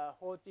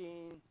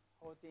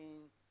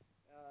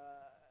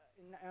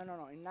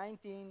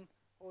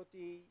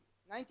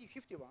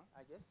 1951,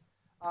 I guess.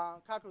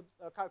 Kakut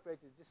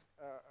calculated these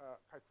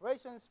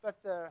calculations, but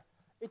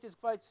it is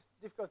quite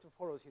difficult to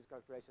follow his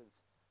calculations.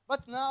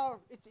 But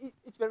now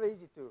it's very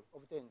easy to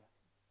obtain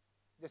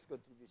these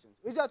contributions.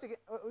 Without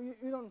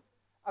you don't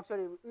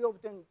actually we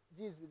obtain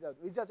these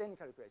without any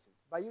calculations.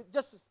 But you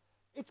just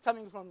it's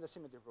coming from the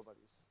symmetry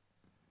properties.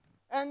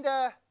 And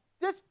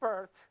this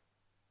part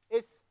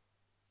is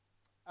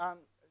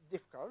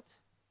difficult.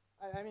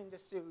 I mean,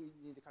 still we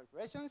need the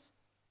calculations,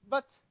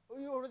 but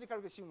we already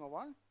calculated sigma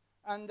 1,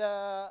 and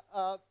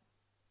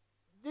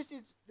this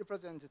is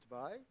represented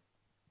by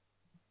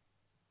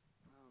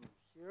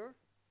here.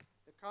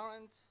 The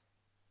current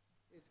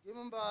is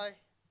given by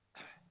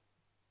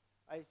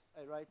I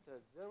write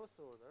zero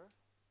soda,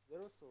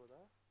 zero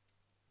soda,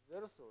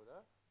 zero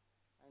soda,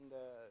 and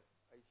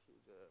I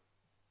should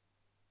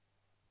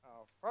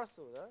first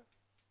order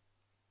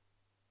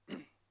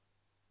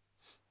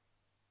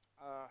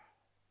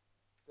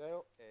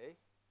 0A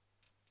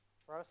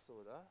first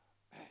order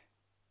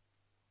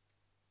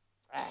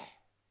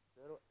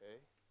 0A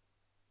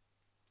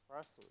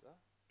first order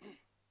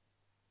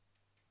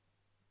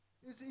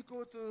is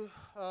equal to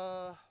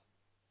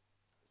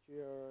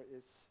here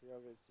is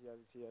where is what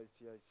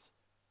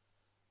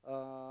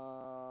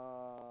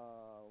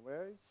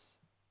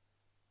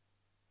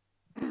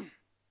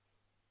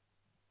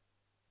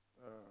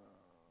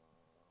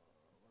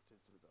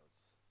is results?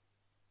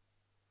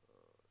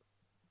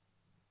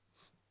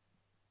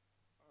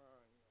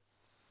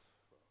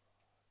 Yes.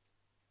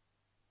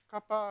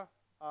 Kappa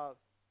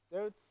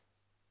delta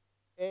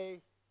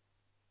A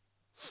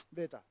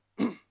beta.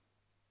 Yes,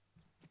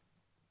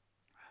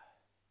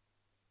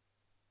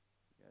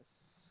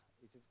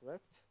 it is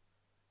correct.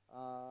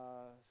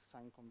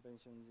 Sign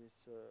convention is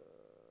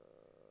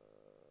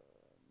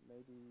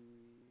maybe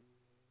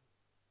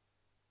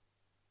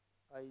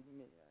I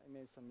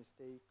made some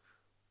mistake.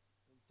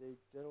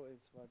 J0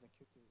 is what the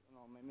Q2. No,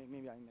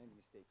 maybe I made a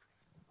mistake.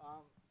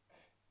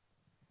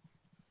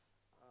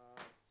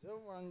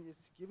 01 is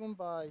given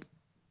by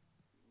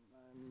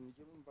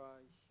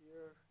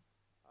here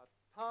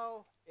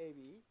tau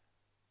AB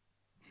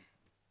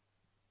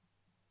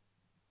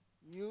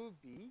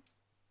UB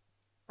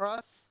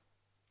plus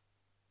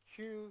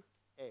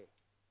QA.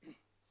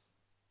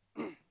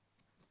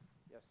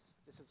 Yes,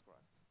 this is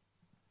correct.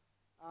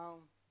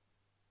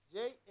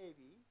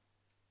 JAB,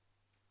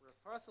 for the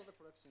first of the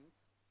collections,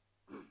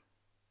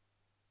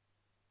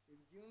 is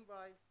given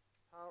by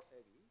tau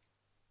AB,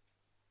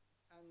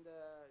 and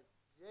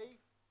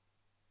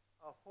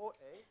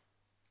J4A,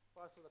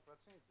 first of the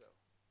collection is 0.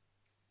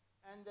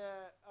 And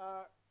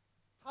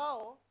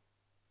tau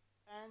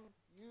and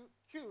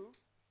Q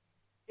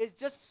is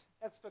just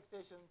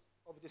expectations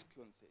of these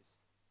quantities.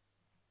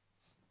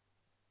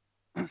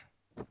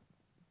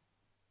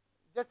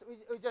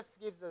 We just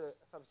give the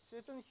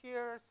substitution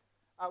here.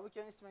 We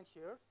can estimate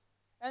here.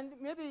 And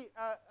maybe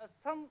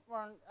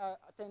someone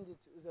attended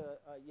the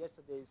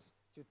yesterday's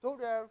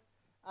tutorial.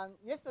 And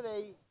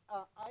yesterday,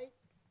 I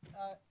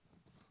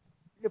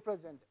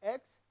represent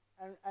X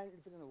and I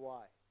represent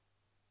Y.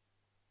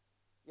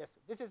 Yes,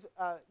 this is,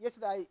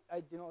 yesterday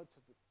I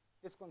denoted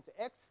this quantity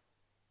X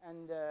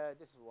and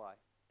this is Y.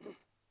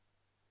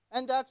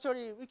 And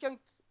actually, we can,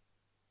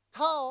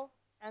 tau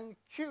and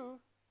Q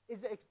is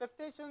the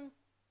expectation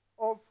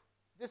of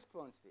this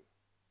quantity.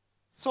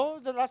 So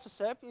the last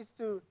step is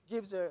to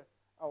give the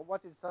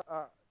what is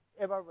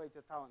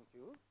evaluated tau and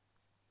Q.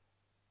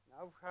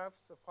 Now we have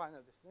the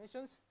final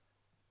destinations.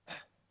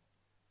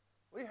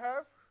 We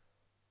have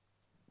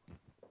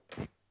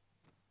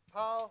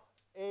tau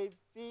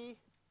AB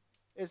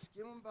is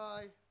given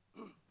by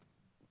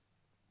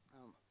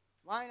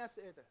minus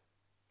eta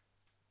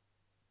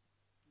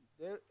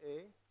del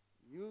A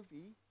UB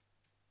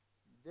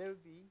del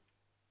B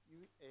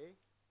UA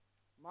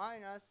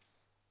minus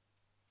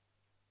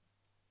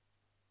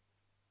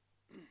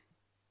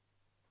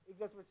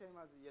exactly the same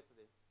as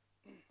yesterday.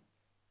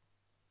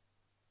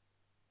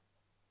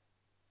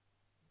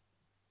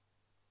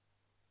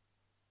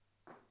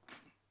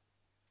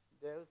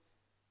 Del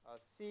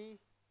C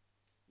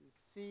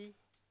C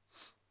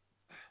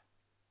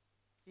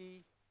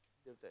T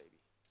delta AB.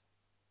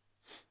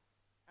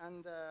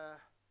 And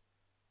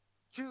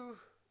Q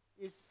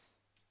is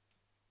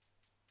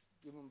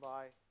given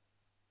by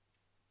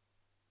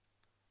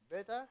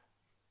beta.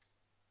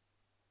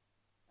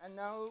 And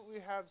now we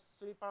have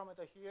 3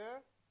 parameters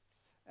here.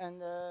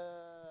 And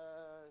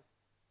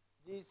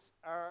these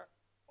are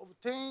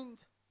obtained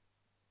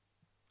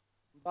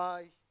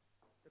by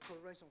the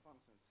correlation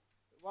functions.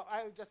 Well,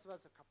 I just was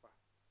a kappa.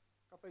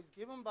 Kappa is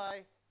given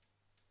by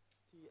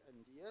T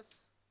and ds.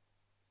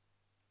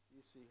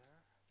 You see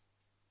here.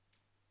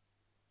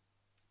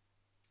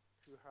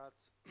 Q has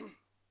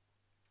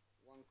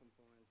one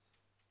component.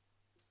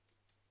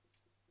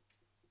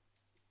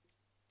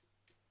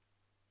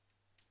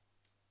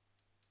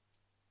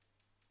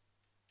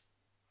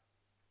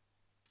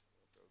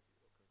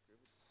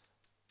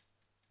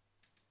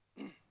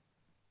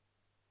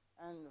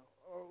 And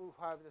we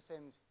have the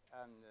same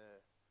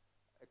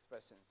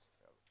expressions.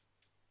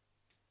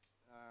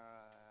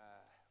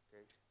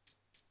 Okay.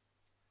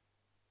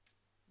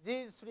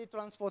 These 3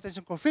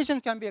 transportation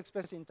coefficients can be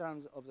expressed in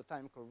terms of the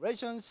time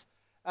correlations.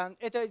 And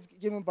eta is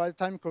given by the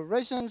time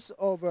correlations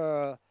of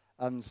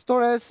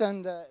stress,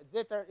 and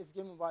zeta is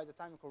given by the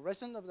time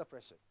correlation of the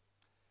pressure.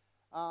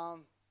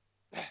 Tau,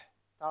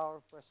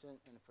 pressure,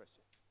 and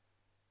pressure.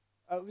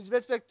 With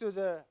respect to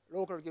the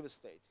local given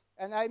state.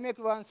 And I make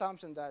one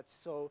assumption that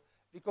so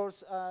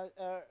because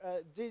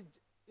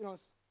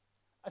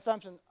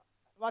assumption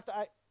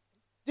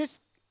this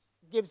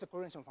gives the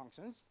correlation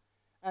functions,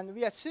 and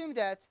we assume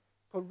that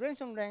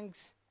correlation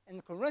length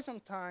and correlation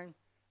time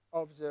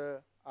of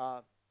the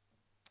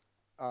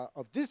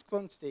of this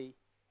quantity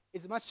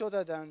is much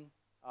shorter than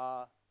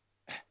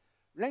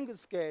length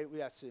scale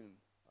we assume.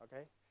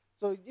 Okay,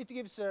 so it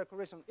gives a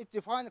correlation. It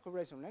defines the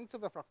correlation length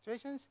of the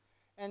fluctuations,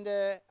 and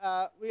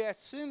we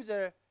assume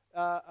the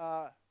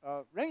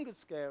length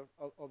scale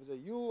of the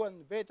U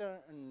and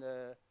beta and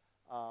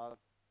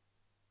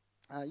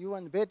U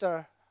and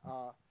beta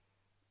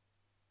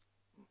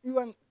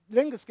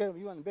length scale of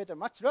U and beta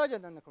much larger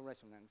than the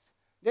correlation length.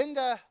 Then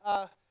the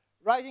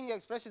writing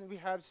expression we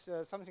have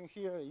something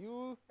here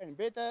U and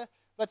beta,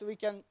 but we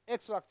can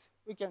extract,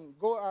 we can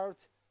go out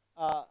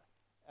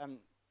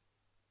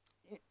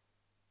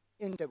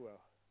integral.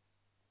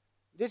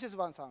 This is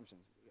one assumption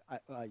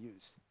I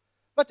use.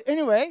 But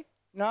anyway,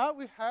 now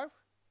we have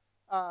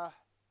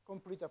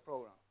complete a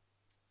program.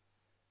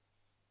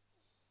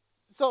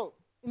 So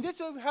in this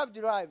way, we have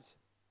derived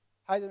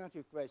hydrodynamic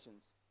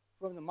equations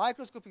from the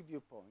microscopic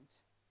viewpoint.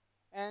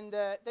 And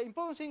the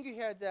important thing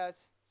here is that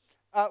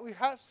we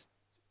have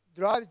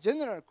derived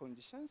general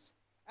conditions,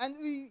 and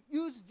we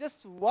use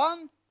just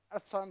one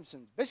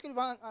assumption, basically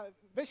one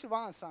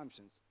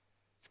assumption,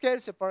 scale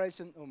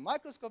separation of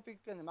microscopic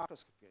and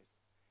macroscopic.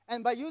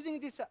 And by using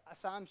these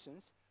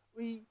assumptions,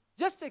 we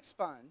just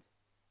expand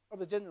of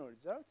the general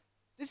result.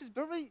 This is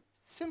very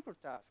simple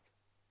task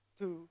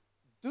to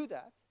do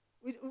that.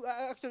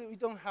 Actually, we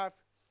don't have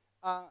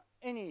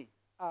any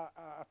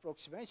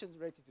approximations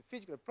related to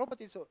physical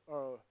properties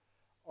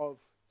of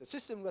the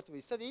system that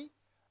we study.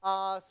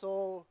 And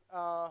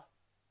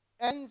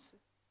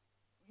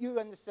you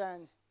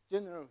understand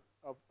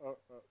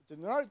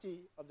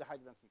generality of the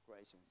hydrodynamic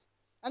equations.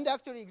 And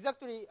actually,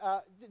 exactly,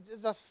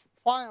 the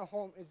final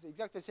form is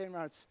exactly the same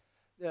as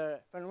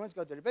the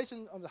phenomenological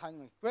derivation of the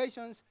hydrodynamic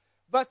equations.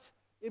 But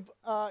if,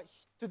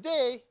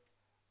 today,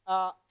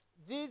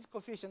 these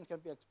coefficients can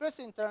be expressed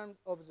in terms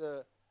of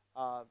the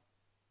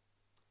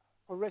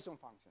correlation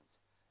functions.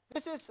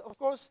 This is, of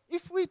course,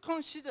 if we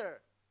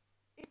consider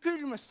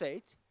equilibrium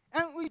state,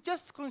 and we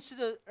just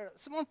consider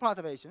small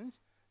perturbations,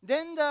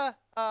 then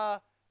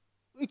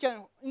we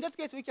can, in that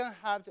case, we can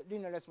have the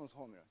linear response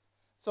formulas.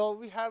 So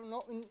we have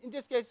no, in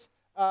this case,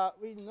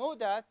 we know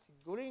that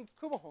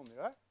Green-Kubo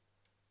formula.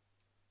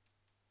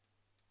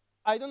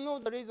 I don't know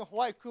the reason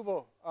why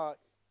Kubo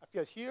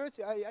appears here.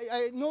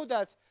 I know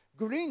that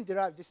Green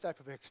derived this type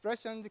of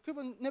expression. The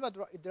Kubo never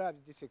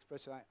derived this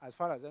expression, as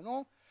far as I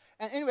know.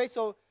 And anyway,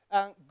 so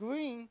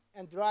Green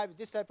and derived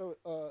this type of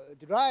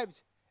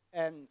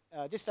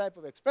this type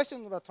of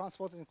expression of a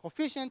transportation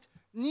coefficient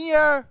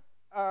near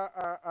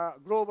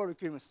global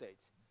equilibrium state.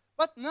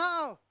 But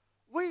now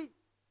we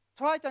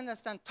try to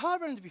understand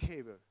turbulent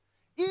behavior.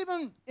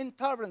 Even in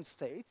turbulent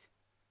state,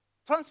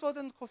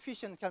 transportation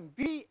coefficient can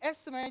be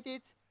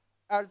estimated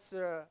as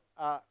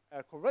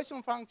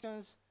correlation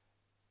functions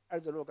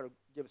as the local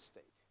given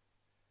state.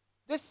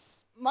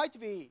 This might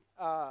be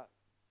a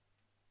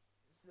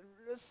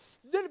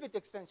little bit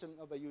extension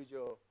of a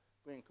usual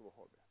Green-Kubo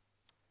formula.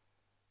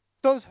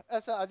 So,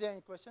 are there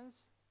any questions?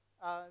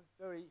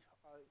 Very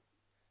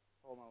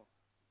formal.